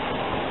God.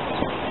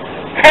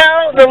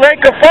 Hell, the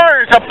lake of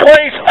fire, is a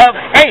place of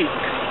hate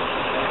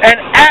and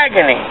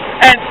agony,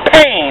 and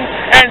pain,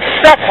 and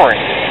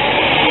suffering.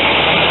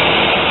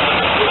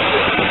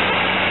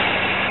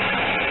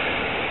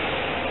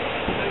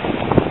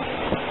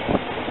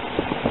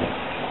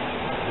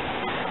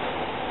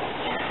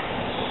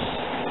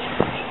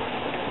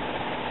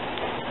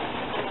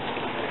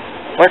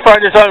 Let me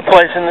find this other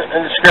place in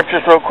the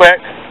scriptures real quick.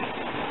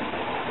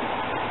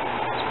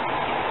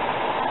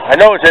 I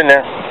know it's in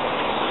there.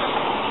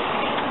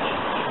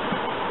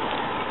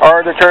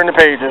 Or to turn the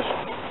pages.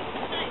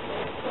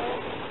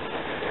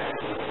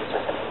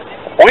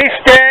 We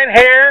stand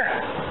here,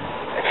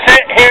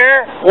 sit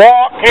here,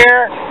 walk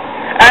here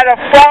at a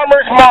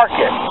farmer's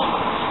market.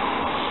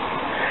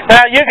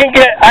 Now you can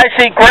get, I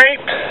see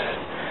grapes,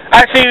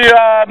 I see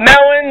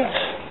melons,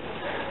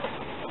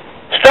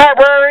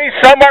 strawberries,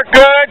 some are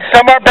good,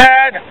 some are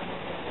bad.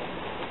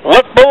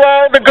 Look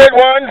below the good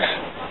ones.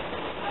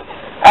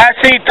 I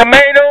see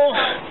tomatoes.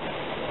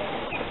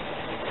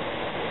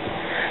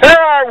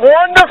 There are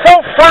wonderful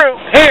fruit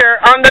here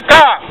on the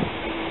top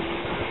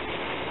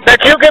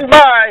that you can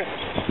buy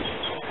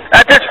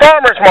at this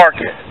farmer's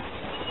market.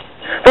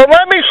 But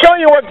let me show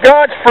you what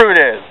God's fruit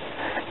is.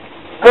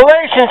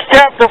 Galatians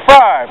chapter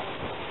 5.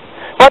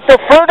 But the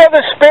fruit of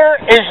the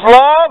Spirit is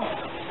love,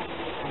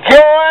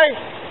 joy,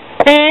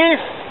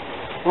 peace,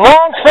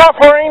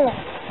 long-suffering,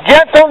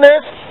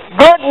 gentleness,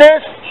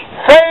 goodness,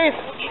 faith,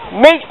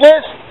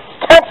 meekness,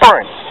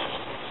 temperance.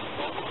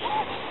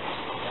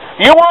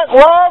 You want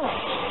love?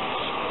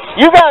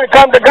 You got to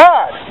come to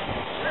God.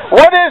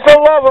 What is the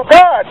love of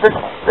God?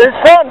 His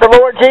Son, the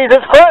Lord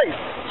Jesus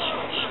Christ.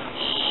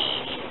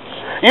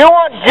 You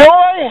want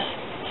joy?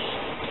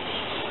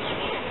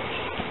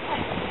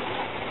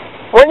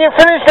 When you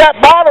finish that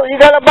bottle, you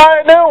got to buy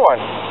a new one.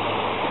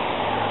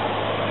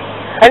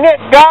 And yet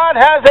God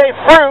has a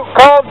fruit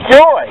called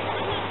joy.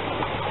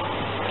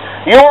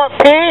 You want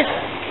peace?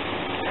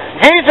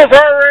 Jesus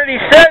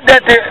already said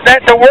that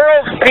the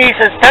world's peace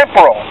is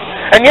temporal.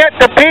 And yet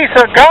the peace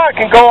of God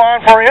can go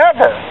on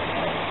forever.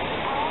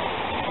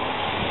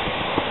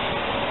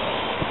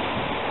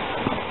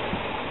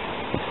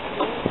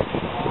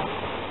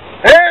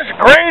 There's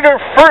greater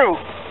fruit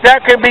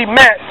that can be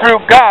met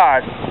through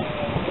God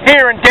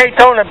here in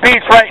Daytona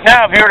Beach right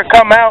now if you were to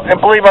come out and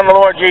believe on the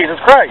Lord Jesus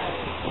Christ.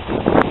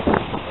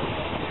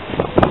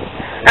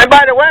 And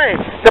by the way,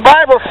 the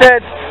Bible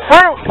said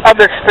fruit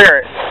of the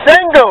Spirit,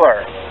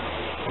 singular.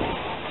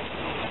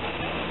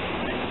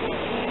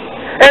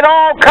 It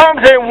all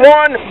comes in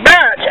one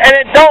batch and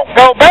it don't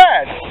go bad.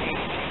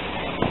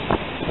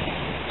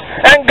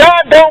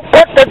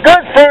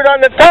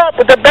 on the top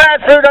with the bad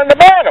fruit on the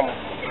bottom.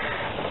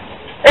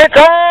 It's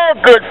all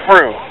good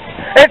fruit.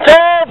 It's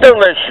all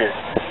delicious.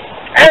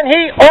 And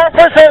He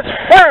offers us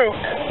fruit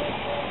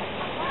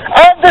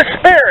of the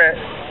Spirit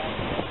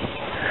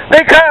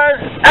because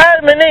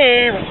Adam and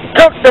Eve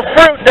took the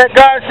fruit that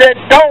God said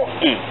don't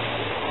eat.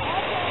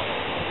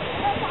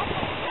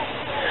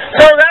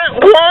 So that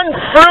one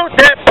fruit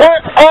that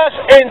put us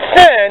in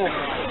sin,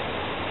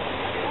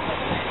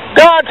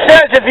 God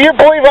says, if you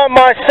believe on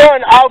my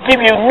Son, I'll give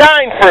you 9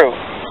 fruit.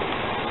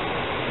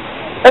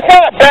 That's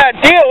not a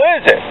bad deal,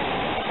 is it?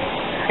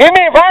 You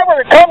mean if I were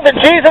to come to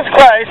Jesus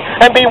Christ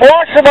and be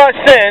washed of my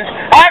sins,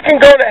 I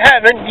can go to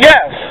heaven?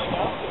 Yes.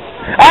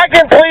 I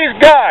can please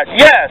God?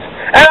 Yes.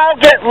 And I'll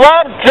get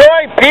love,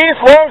 joy, peace,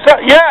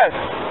 long-suffering? Yes.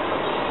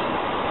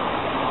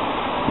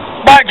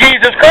 By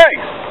Jesus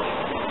Christ.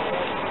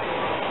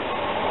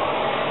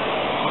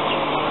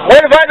 What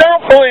if I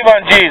don't believe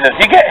on Jesus?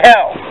 You get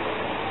hell.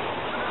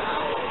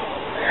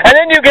 And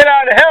then you get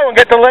out of hell and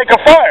get the lake of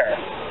fire.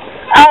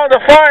 Out of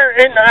the fire,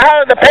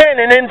 out of the pan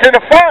and into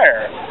the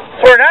fire.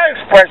 That's where that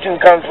expression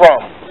comes from.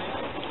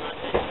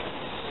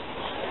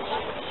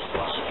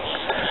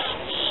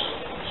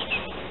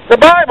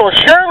 The Bible,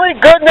 surely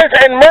goodness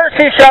and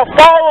mercy shall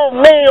follow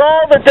me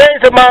all the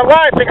days of my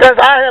life because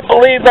I have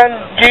believed on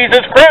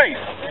Jesus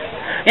Christ.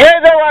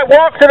 Yea, though I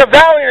walk through the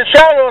valley of the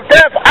shadow of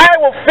death, I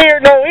will fear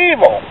no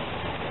evil.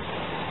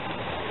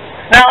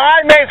 Now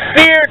I may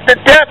fear the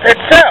death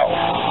itself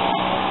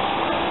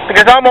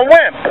because I'm a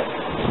wimp.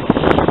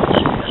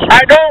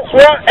 I don't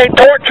want a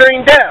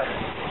torturing death.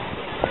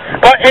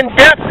 But in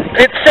death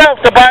itself,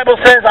 the Bible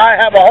says I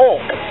have a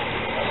hope.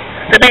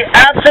 To be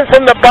absent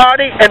from the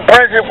body and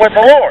present with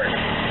the Lord.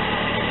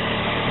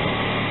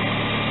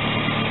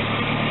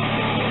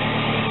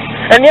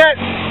 And yet,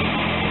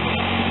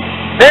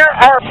 there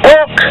are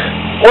books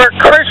where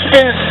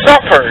Christians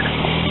suffered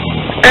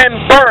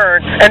and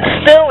burned and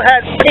still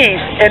had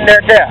peace in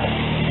their death.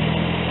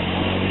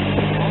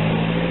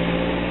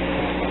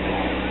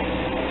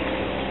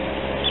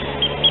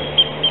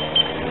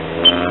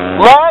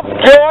 Love,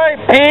 joy,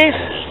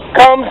 peace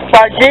comes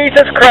by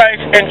Jesus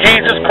Christ and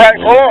Jesus Christ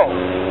alone.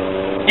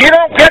 You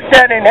don't get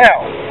that in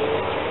hell.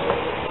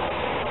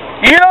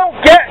 You don't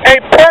get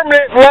a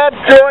permanent love,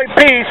 joy,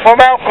 peace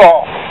from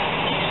alcohol.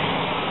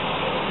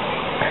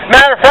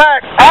 Matter of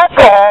fact,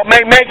 alcohol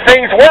may make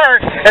things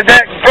worse if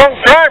that drunk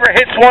driver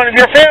hits one of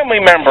your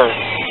family members.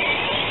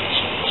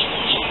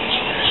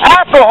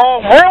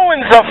 Alcohol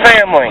ruins a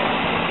family.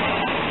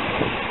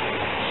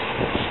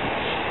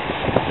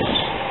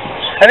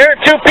 And there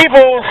are 2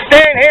 people who will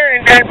stand here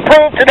and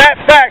prove to that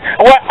fact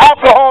what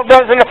alcohol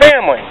does in the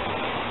family.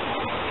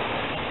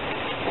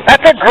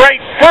 That's a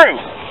great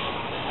fruit.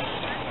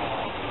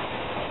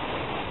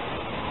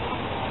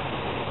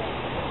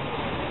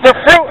 The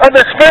fruit of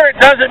the Spirit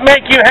doesn't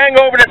make you hang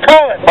over the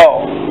toilet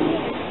bowl.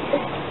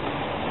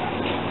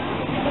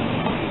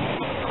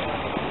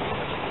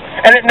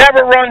 And it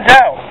never runs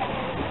out.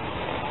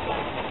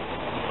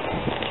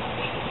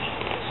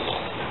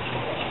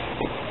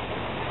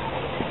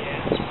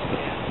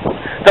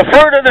 The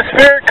fruit of the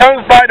Spirit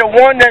comes by the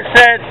one that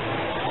said,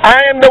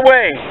 I am the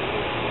way,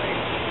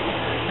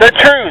 the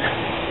truth,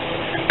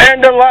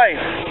 and the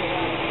life.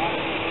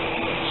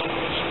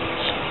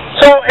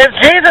 So if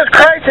Jesus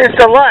Christ is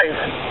the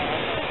life,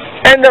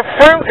 and the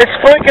fruit is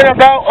speaking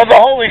about of the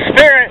Holy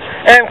Spirit,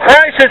 and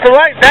Christ is the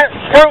life, that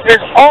fruit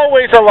is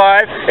always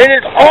alive, it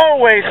is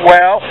always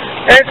well,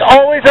 and it's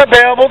always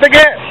available to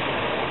get.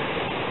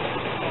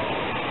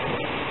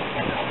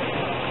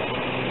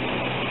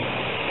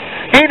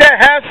 He that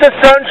has the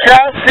Son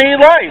shall see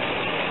life.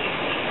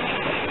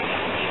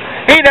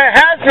 He that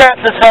has not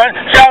the Son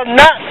shall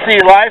not see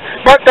life,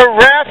 but the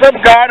wrath of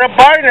God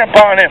abiding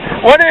upon him.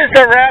 What is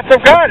the wrath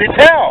of God? It's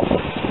hell.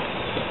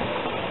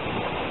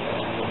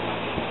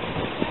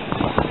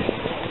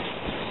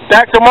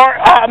 Back to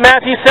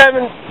Matthew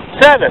 7,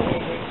 chapter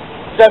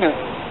 7,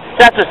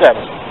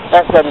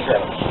 not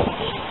 7:7.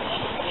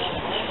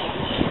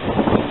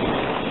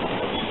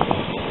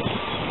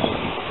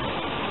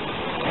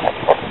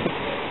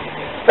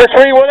 Let's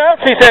read what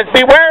else he says.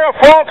 Beware of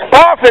false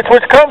prophets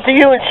which come to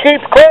you in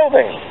sheep's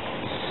clothing,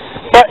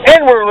 but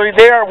inwardly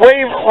they are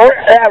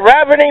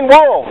ravening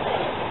wolves.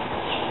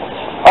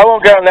 I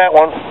won't get on that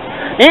one.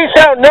 Ye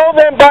shall know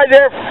them by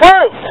their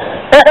fruit.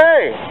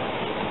 Hey!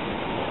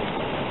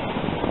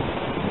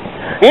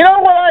 You know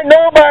what I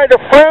know by the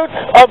fruits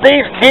of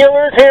these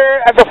dealers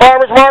here at the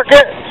farmer's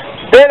market?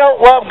 They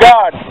don't love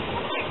God.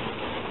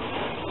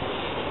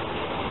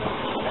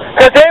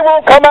 Because they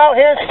won't come out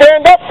here and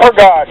stand up for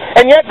God.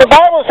 And yet the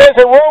Bible says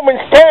in Romans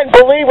 10,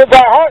 believe with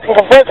thy heart and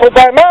confess with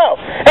thy mouth.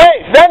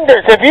 Hey,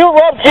 vendors, if you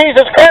love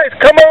Jesus Christ,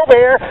 come over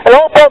here and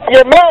open up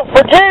your mouth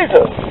for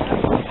Jesus.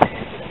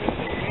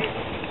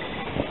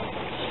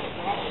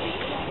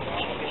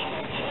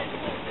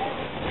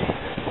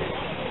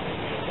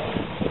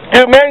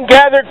 Do men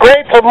gather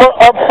grapes of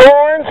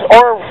thorns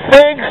or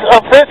figs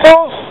of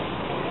thistles?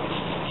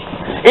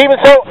 Even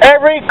so,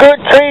 every good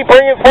tree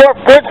bringeth forth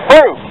good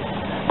fruit,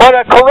 but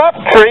a corrupt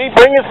tree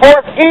bringeth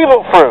forth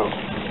evil fruit.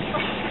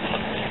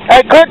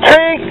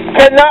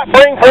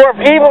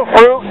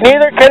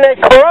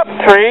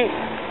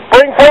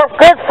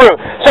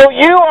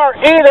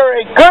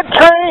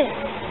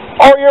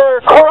 or you're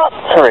a corrupt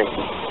tree.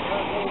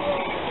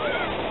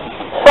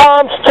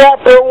 Psalms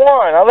chapter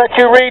 1. I'll let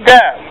you read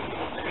that.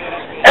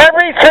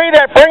 Every tree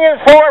that bringeth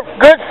forth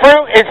good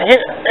fruit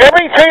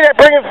every tree that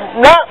bringeth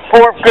not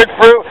forth good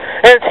fruit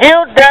is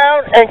hewed down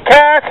and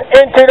cast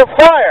into the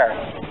fire.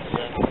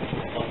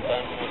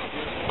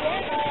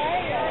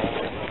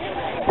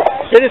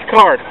 Get his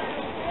card.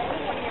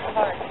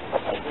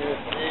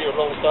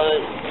 Long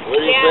time.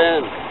 Where you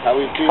been? How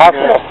you feeling?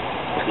 Hospital.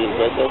 Feeling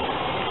better?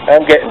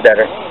 I'm getting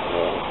better.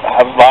 I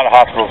have a lot of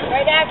hospitals.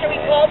 Right after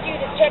we called you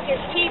to check his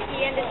teeth,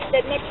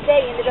 the next day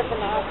ended up in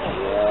the hospital.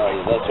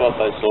 Yeah, that's what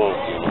I saw,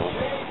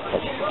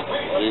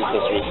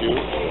 Jesus with you.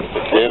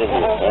 Take care of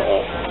you.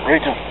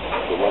 Rachel.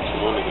 So much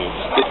money here.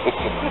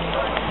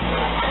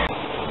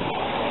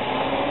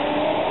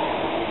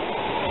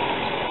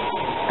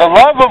 The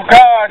love of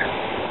God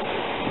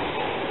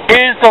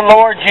is the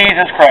Lord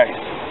Jesus Christ.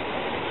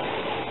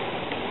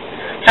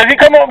 So if you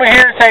come over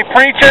here and say,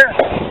 preacher,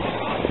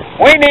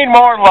 we need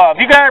more love.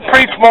 You got to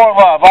preach more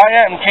love.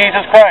 I am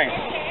Jesus Christ.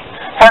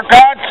 For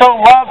God so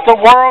loved the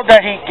world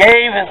that he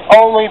gave his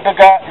only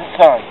begotten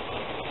Son.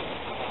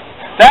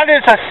 That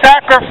is a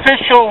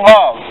sacrificial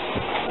love.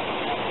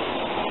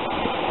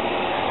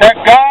 That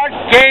God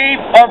gave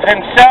of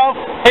himself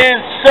his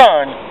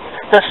Son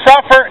to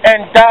suffer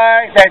and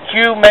die that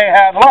you may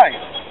have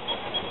life.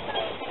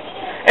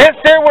 If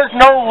there was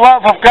no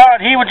love of God,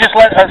 he would just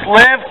let us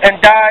live and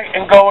die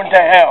and go into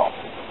hell.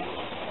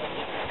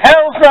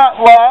 Hell's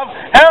not love.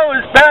 Hell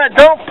is bad.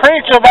 Don't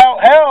preach about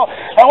hell.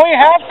 And we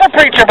have to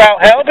preach about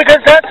hell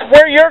because that's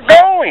where you're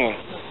going.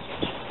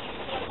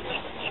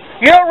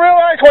 You don't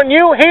realize when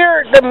you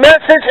hear the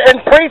message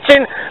and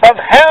preaching of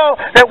hell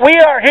that we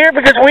are here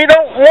because we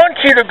don't want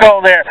you to go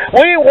there.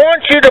 We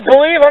want you to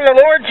believe on the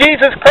Lord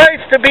Jesus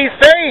Christ to be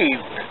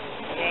saved.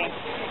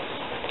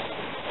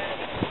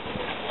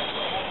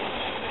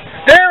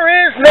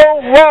 There is no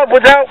love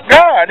without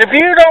God. If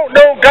you don't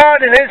know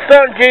God and his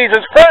Son Jesus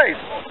Christ,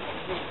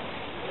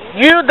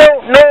 you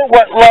don't know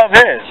what love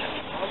is.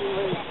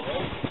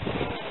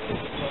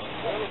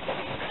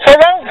 So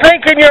don't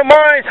think in your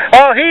mind,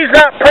 oh, he's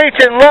not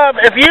preaching love.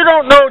 If you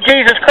don't know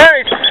Jesus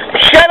Christ,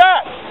 shut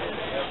up.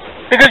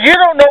 Because you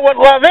don't know what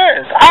love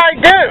is. I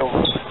do.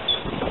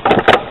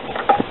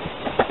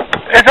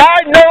 As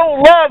I know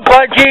love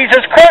by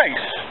Jesus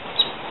Christ.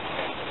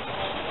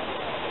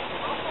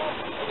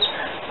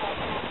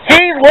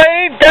 He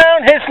laid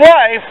down his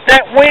life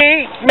that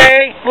we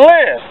may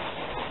live.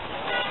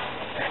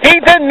 He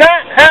did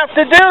not have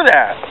to do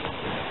that.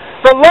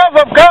 The love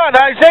of God,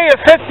 Isaiah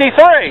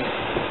 53.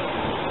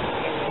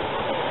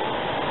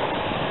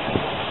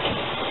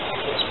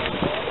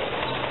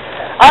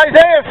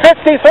 Isaiah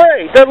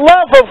 53. The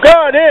love of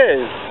God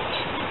is,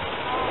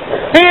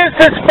 he is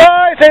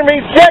despised and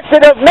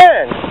rejected of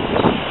men.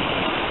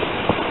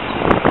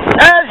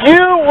 As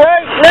you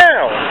right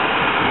now.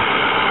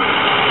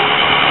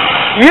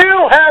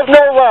 You have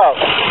no love.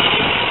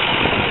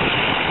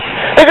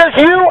 Because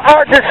you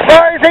are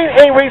despising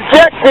and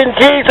rejecting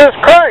Jesus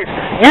Christ.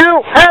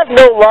 You have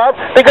no love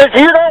because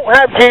you don't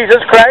have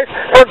Jesus Christ.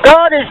 For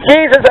God is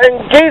Jesus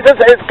and Jesus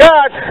is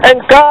God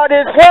and God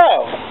is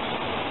love.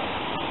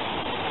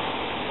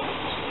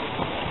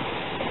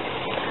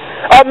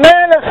 A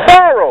man of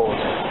sorrows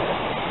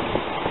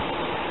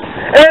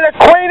and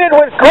acquainted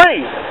with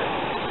grief.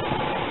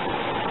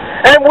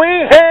 And we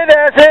hid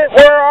as it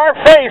were our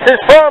faces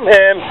from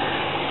him.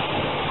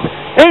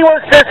 He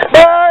was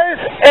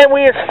despised, and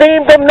we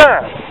esteemed him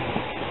not.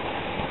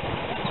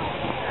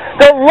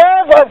 The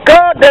love of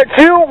God that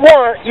you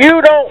want, you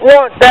don't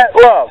want that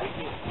love.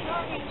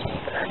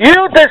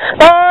 You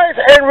despise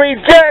and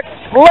reject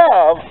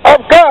love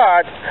of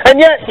God, and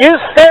yet you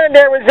stand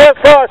there with your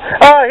thoughts,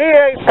 oh, he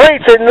ain't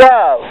preaching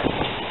love.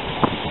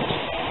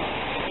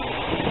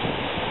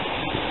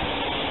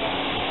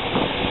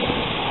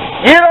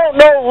 You don't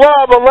know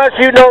love unless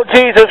you know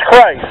Jesus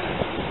Christ.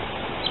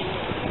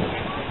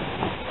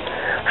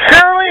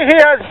 Surely he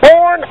has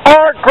borne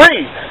our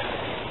grief.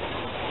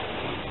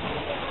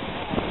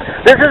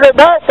 This is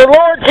about the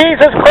Lord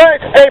Jesus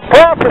Christ, a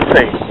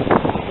prophecy.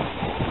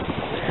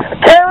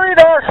 Carried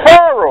our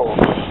sorrows,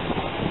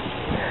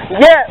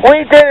 yet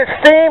we did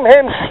esteem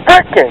him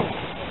stricken,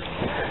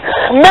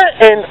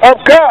 smitten of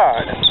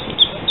God,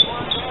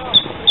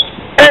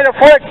 and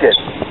afflicted.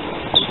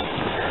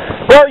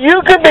 Well,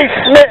 you can be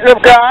smitten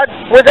of God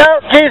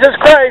without Jesus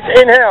Christ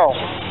in hell.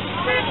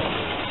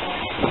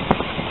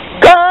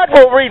 God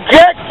will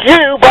reject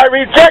you by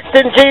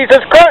rejecting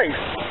Jesus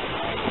Christ.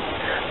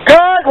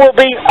 God will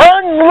be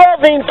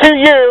unloving to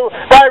you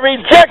by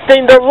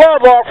rejecting the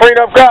love offering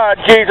of God,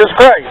 Jesus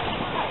Christ.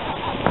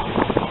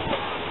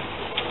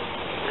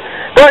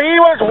 For he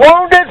was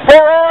wounded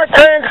for our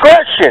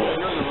transgression.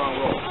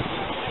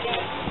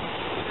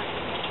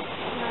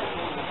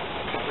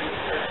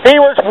 He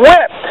was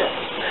whipped.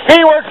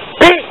 He was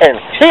beaten.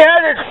 He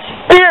had his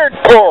beard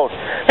pulled.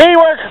 He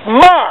was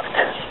mocked.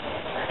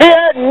 He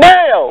had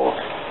nails.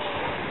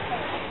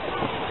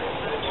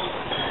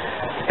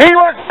 He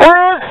was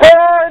bruised for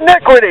our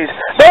iniquities.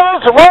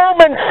 Those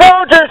Roman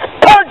soldiers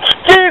punched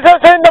Jesus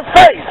in the face.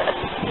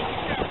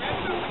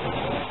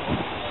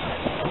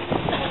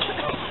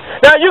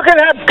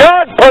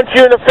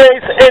 you in the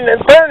face in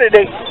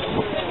eternity,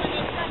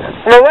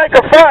 in the lake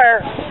of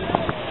fire.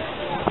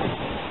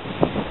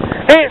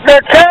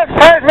 The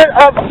chastisement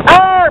of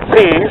our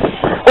peace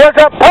was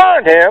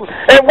upon him,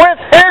 and with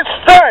his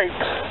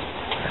stripes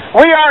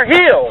we are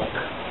healed.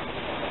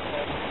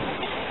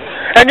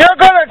 And you're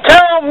going to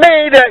tell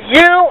me that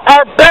you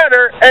are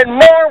better and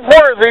more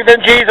worthy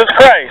than Jesus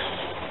Christ.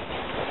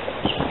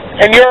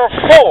 And you're a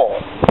fool.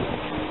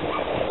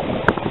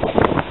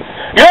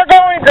 You're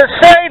going to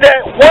say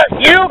that what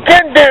you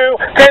can do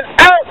can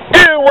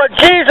outdo what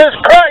Jesus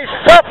Christ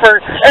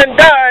suffered and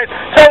died,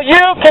 so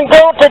you can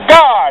go to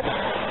God,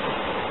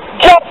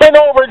 jumping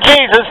over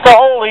Jesus, the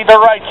holy, the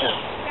righteous.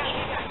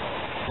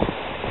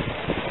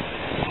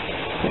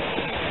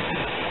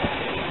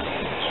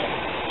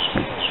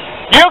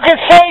 You can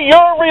say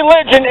your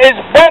religion is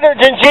better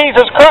than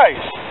Jesus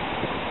Christ.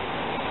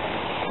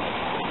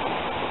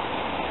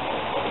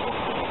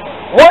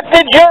 What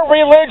did your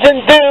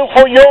religion do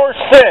for your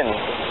sins?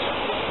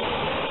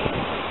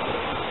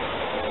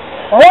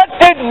 What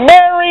did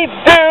Mary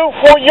do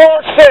for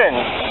your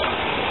sins?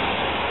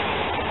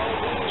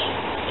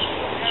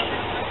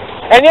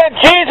 And yet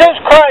Jesus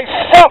Christ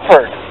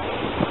suffered.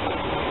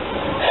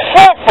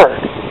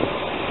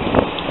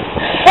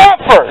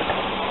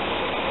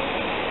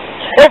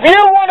 If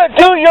you want to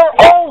do your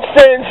own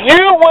sins,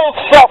 you will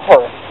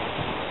suffer.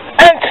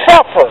 And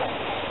suffer.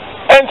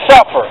 And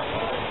suffer.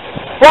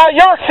 Now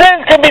your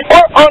sins can be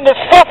put on the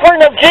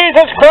suffering of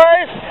Jesus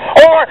Christ,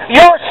 or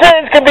your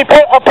sins can be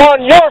put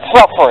upon your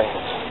suffering.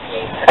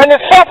 And the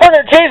suffering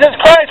of Jesus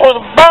Christ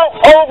was about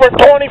over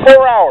 24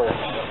 hours.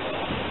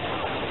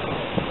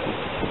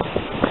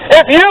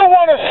 If you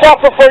want to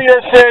suffer for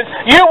your sins,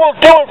 you will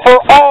do it for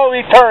all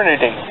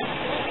eternity.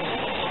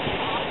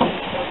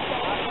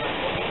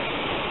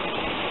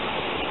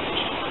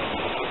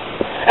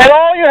 And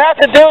all you have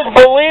to do is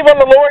believe on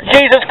the Lord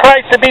Jesus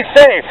Christ to be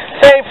saved.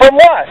 Saved from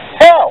what?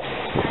 Hell.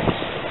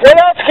 What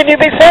else can you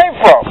be saved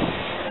from?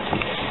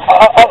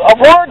 A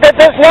word that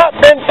has not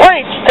been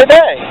preached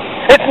today.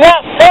 It's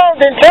not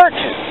found in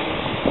churches.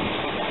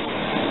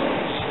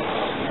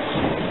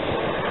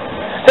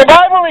 The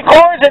Bible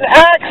records in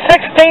Acts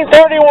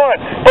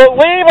 16:31,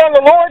 believe on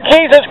the Lord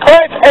Jesus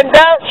Christ and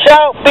thou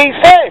shalt be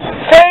saved.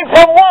 Saved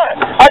from what?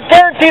 I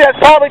guarantee that's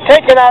probably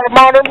taken out of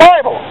modern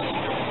Bibles.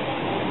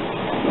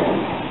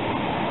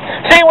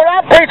 See, what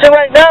I'm preaching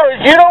right now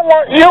is you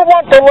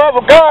want the love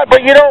of God,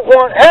 but you don't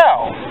want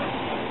hell.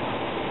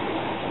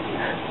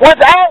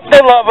 Without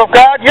the love of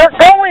God, you're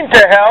going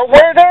to hell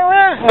where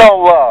there is no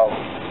love.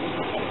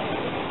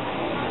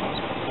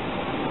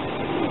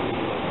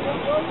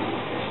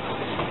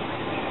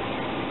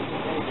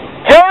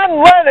 John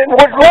Lennon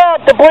would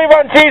love to believe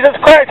on Jesus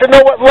Christ and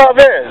know what love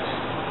is.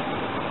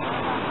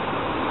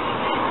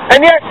 And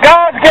yet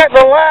God's getting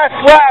the last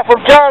laugh of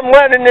John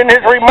Lennon in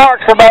his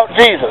remarks about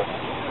Jesus.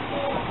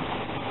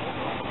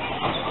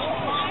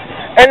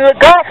 And in the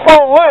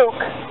Gospel of Luke,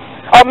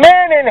 a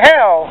man in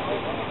hell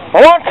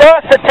wants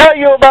us to tell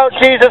you about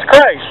Jesus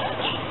Christ.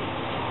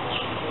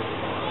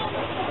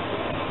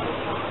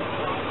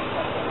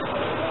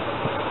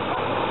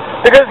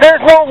 Because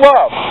there's no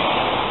love.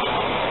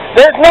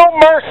 There's no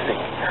mercy.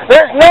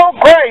 There's no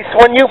grace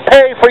when you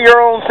pay for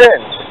your own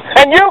sins.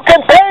 And you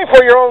can pay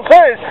for your own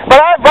sins, but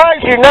I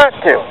advise you not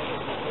to.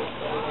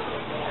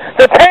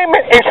 The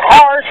payment is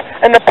harsh,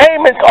 and the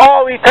payment's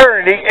all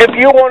eternity if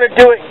you want to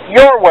do it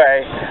your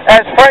way,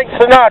 as Frank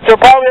Sinatra,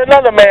 probably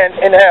another man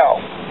in hell.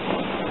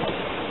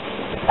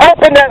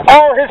 Hoping that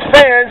all his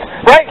fans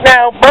right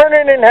now,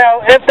 burning in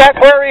hell, if that's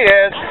where he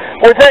is,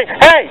 would say,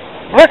 hey,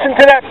 listen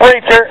to that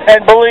preacher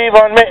and believe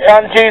on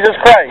Jesus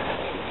Christ.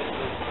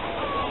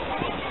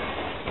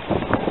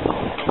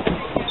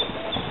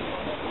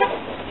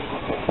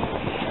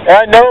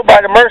 I know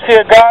by the mercy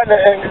of God,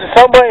 and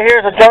somebody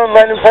here is a John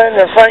Lennon fan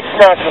and a Frank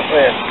Sinatra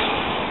fan.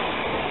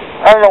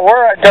 I don't know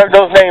where I dug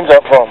those names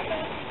up from.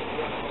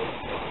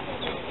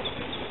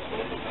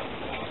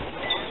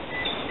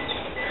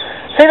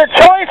 See, the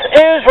choice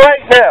is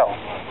right now.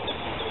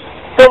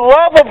 The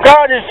love of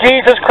God is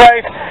Jesus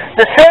Christ.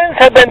 The sins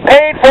have been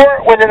paid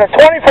for within a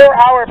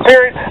 24-hour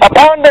period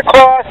upon the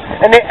cross,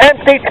 and the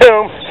empty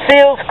tomb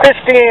seals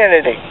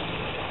Christianity.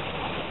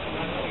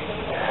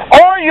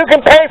 Or you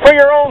can pay for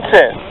your own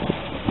sins.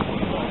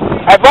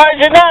 I advise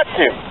you not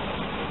to.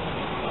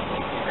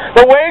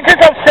 The wages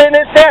of sin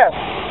is death.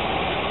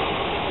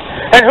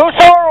 And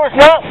whosoever was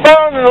not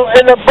found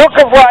in the book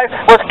of life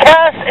was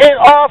cast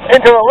off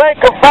into the lake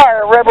of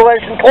fire,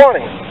 Revelation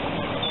 20.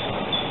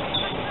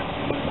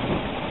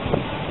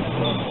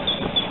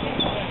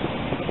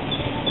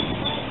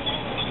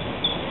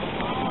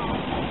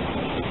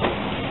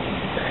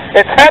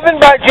 It's heaven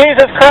by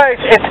Jesus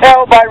Christ, it's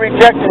hell by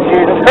rejecting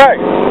Jesus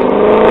Christ.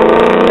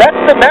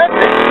 That's the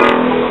message.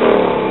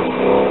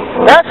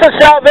 That's the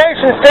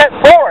salvation set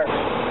forth.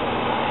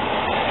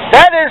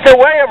 That is the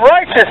way of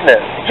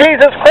righteousness,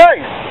 Jesus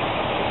Christ.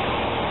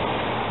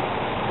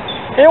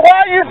 And why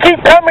do you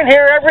keep coming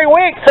here every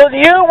week? So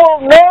you will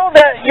know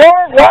that your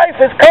life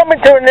is coming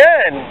to an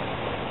end.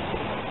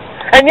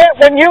 And yet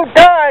when you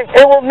die,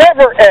 it will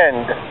never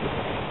end.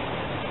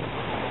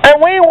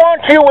 we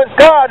want you with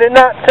God and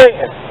not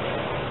Satan.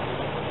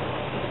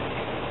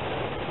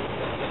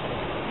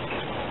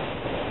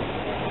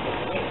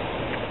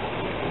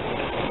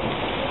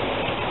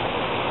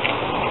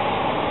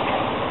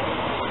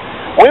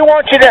 We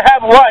want you to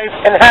have life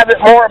and have it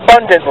more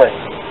abundantly.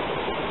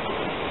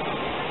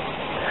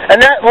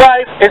 And that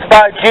life is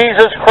by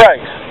Jesus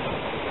Christ,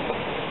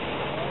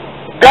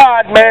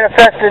 God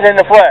manifested in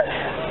the flesh,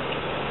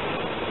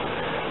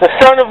 the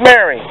Son of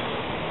Mary,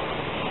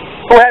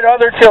 who had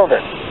other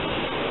children,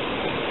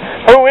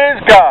 who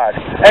is God,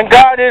 and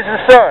God is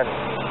the Son,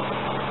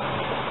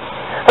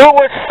 who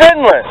was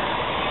sinless.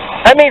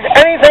 That means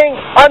anything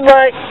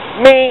unlike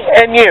me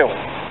and you.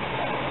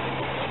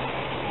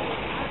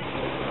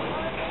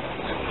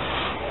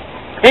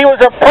 He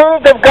was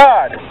approved of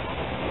God.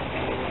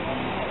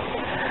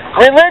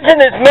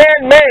 Religion is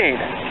man-made.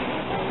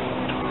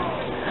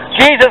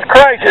 Jesus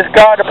Christ is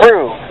God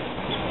approved.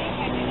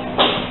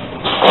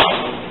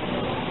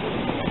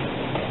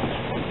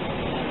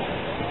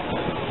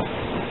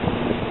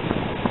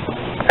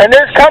 And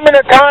there's coming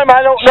a time,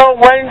 I don't know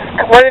when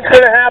it's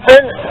going to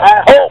happen.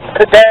 I hope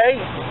today.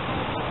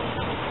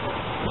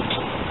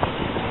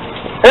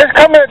 There's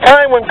coming a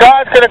time when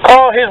God's going to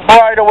call His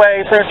bride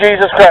away through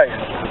Jesus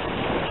Christ.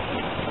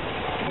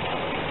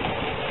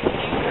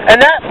 And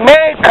that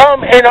may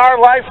come in our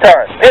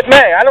lifetime. It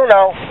may. I don't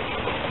know.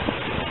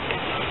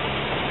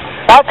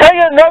 I'll tell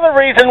you another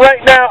reason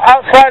right now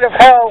outside of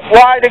hell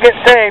why to get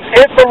saved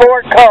if the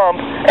Lord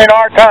comes in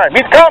our time.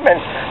 He's coming.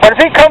 But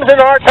if He comes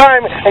in our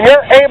time and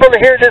you're able to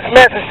hear this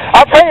message,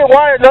 I'll tell you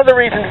why another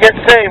reason to get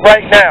saved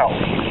right now.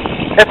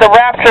 If the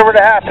rapture were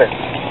to happen.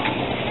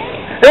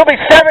 There'll be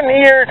 7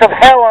 years of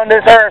hell on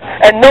this earth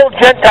and no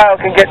Gentile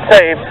can get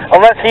saved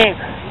unless he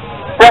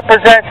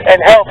represents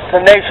and helps the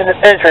nation of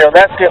Israel.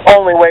 That's the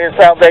only way of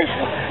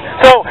salvation.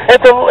 So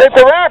if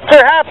the rapture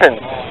happens,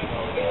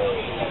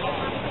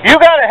 you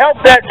got to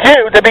help that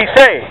Jew to be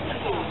saved.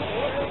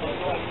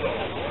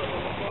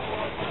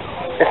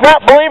 It's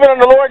not believing on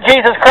the Lord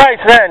Jesus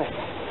Christ then.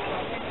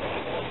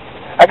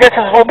 I guess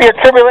this will be a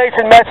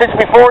tribulation message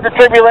before the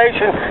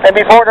tribulation and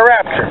before the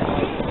rapture.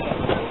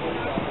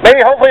 Maybe,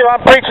 hopefully, if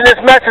I'm preaching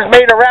this message,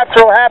 maybe the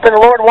rapture will happen.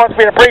 The Lord wants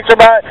me to preach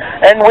about it,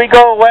 and we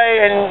go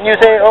away, and you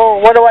say, oh,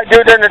 what do I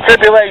do during the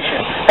tribulation?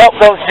 Help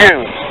those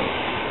Jews.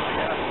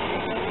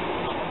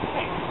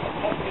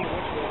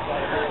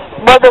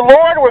 But the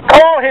Lord will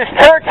call His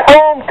church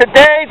home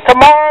today,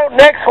 tomorrow,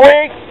 next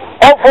week,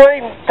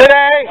 hopefully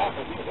today.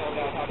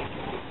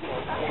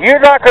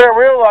 You're not going to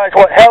realize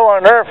what hell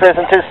on earth is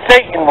until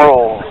Satan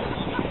rules.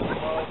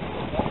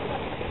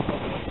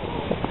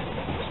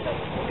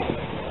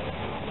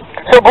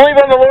 So believe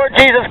on the Lord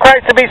Jesus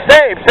Christ to be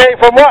saved.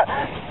 Saved from what?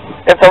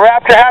 If the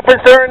rapture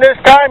happens during this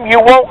time, you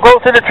won't go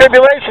through the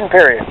tribulation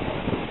period.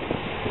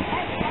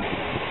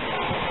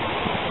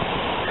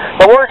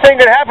 The worst thing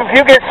that happens if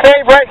you get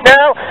saved right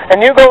now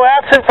and you go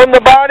absent from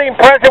the body and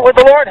present with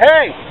the Lord,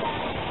 hey,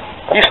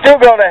 you still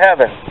go to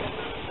heaven.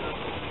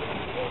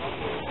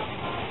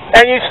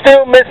 And you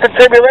still miss the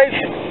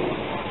tribulation.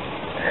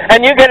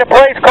 And you get a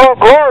place called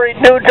glory,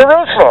 New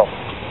Jerusalem,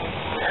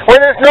 where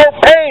there's no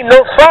pain,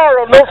 no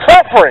sorrow, no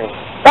suffering.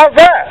 How's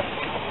that?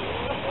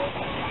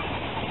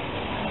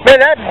 Man,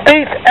 that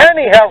beats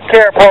any health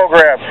care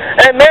program.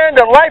 And man,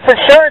 the life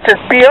insurance is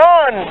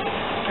beyond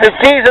if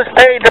Jesus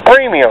paid the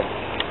premium.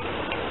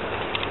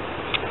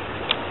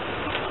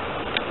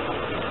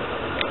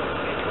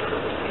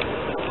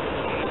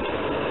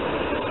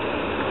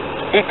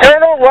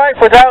 Eternal life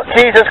without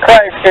Jesus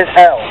Christ is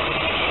hell.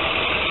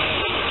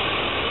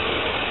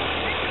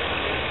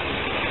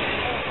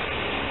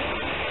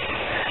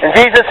 And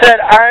Jesus said,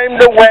 I am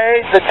the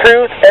way, the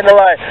truth, and the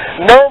life.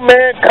 No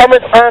man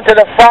cometh unto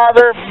the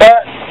Father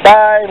but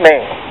by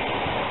me.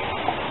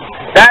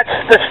 That's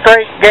the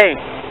straight gate.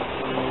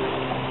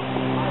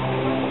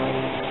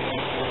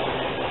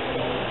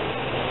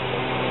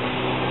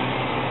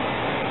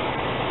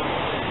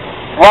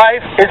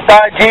 Life is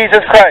by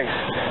Jesus Christ.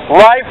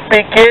 Life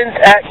begins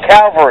at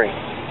Calvary,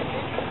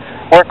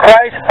 where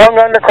Christ hung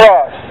on the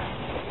cross,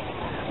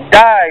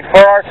 died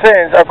for our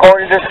sins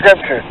according to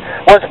Scripture,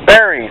 was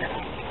buried,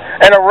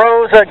 and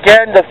arose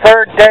again the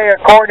third day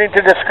according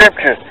to the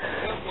Scriptures.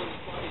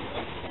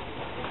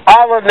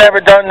 Allah never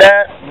done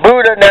that.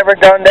 Buddha never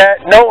done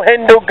that. No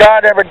Hindu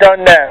God ever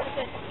done that.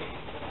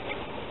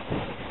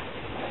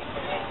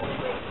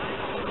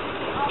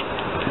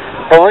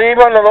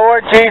 Believe on the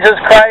Lord Jesus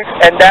Christ,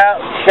 and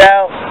thou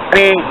shalt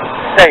be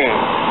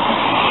saved.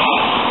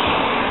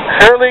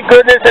 Surely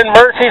goodness and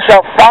mercy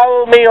shall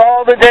follow me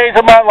all the days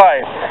of my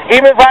life.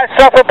 Even if I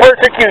suffer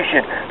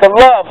persecution, the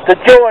love, the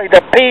joy,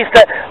 the peace.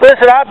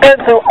 Listen, I've been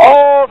through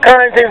all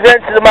kinds of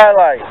events in my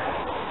life.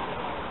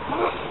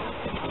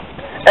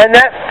 And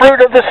that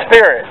fruit of the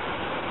Spirit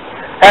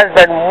has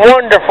been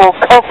wonderful,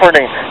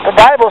 comforting. The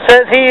Bible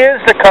says He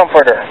is the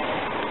comforter.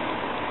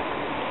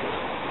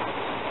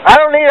 I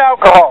don't need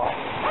alcohol.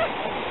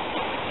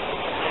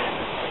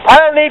 I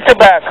don't need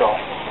tobacco.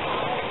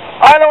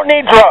 I don't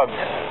need drugs.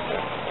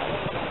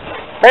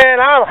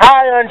 Man, I'm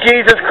high on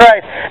Jesus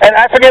Christ. And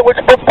I forget which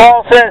book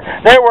Paul said.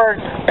 There were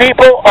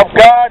people of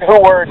God who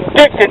were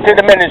addicted to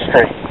the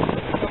ministry.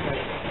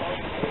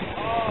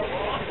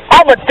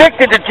 I'm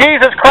addicted to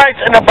Jesus Christ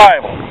and the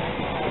Bible.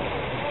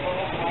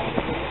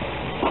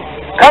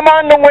 Come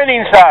on the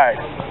winning side.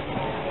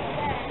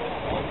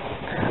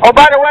 Oh,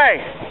 by the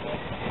way,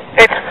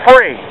 it's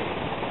free.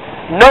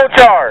 No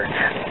charge.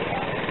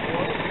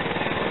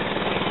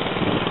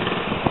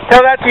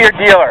 Tell that to your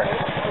dealer.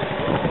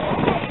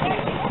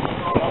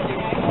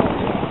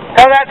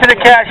 Tell that to the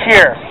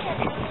cashier.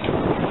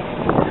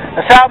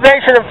 The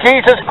salvation of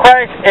Jesus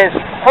Christ is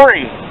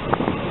free,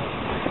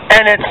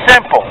 and it's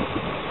simple.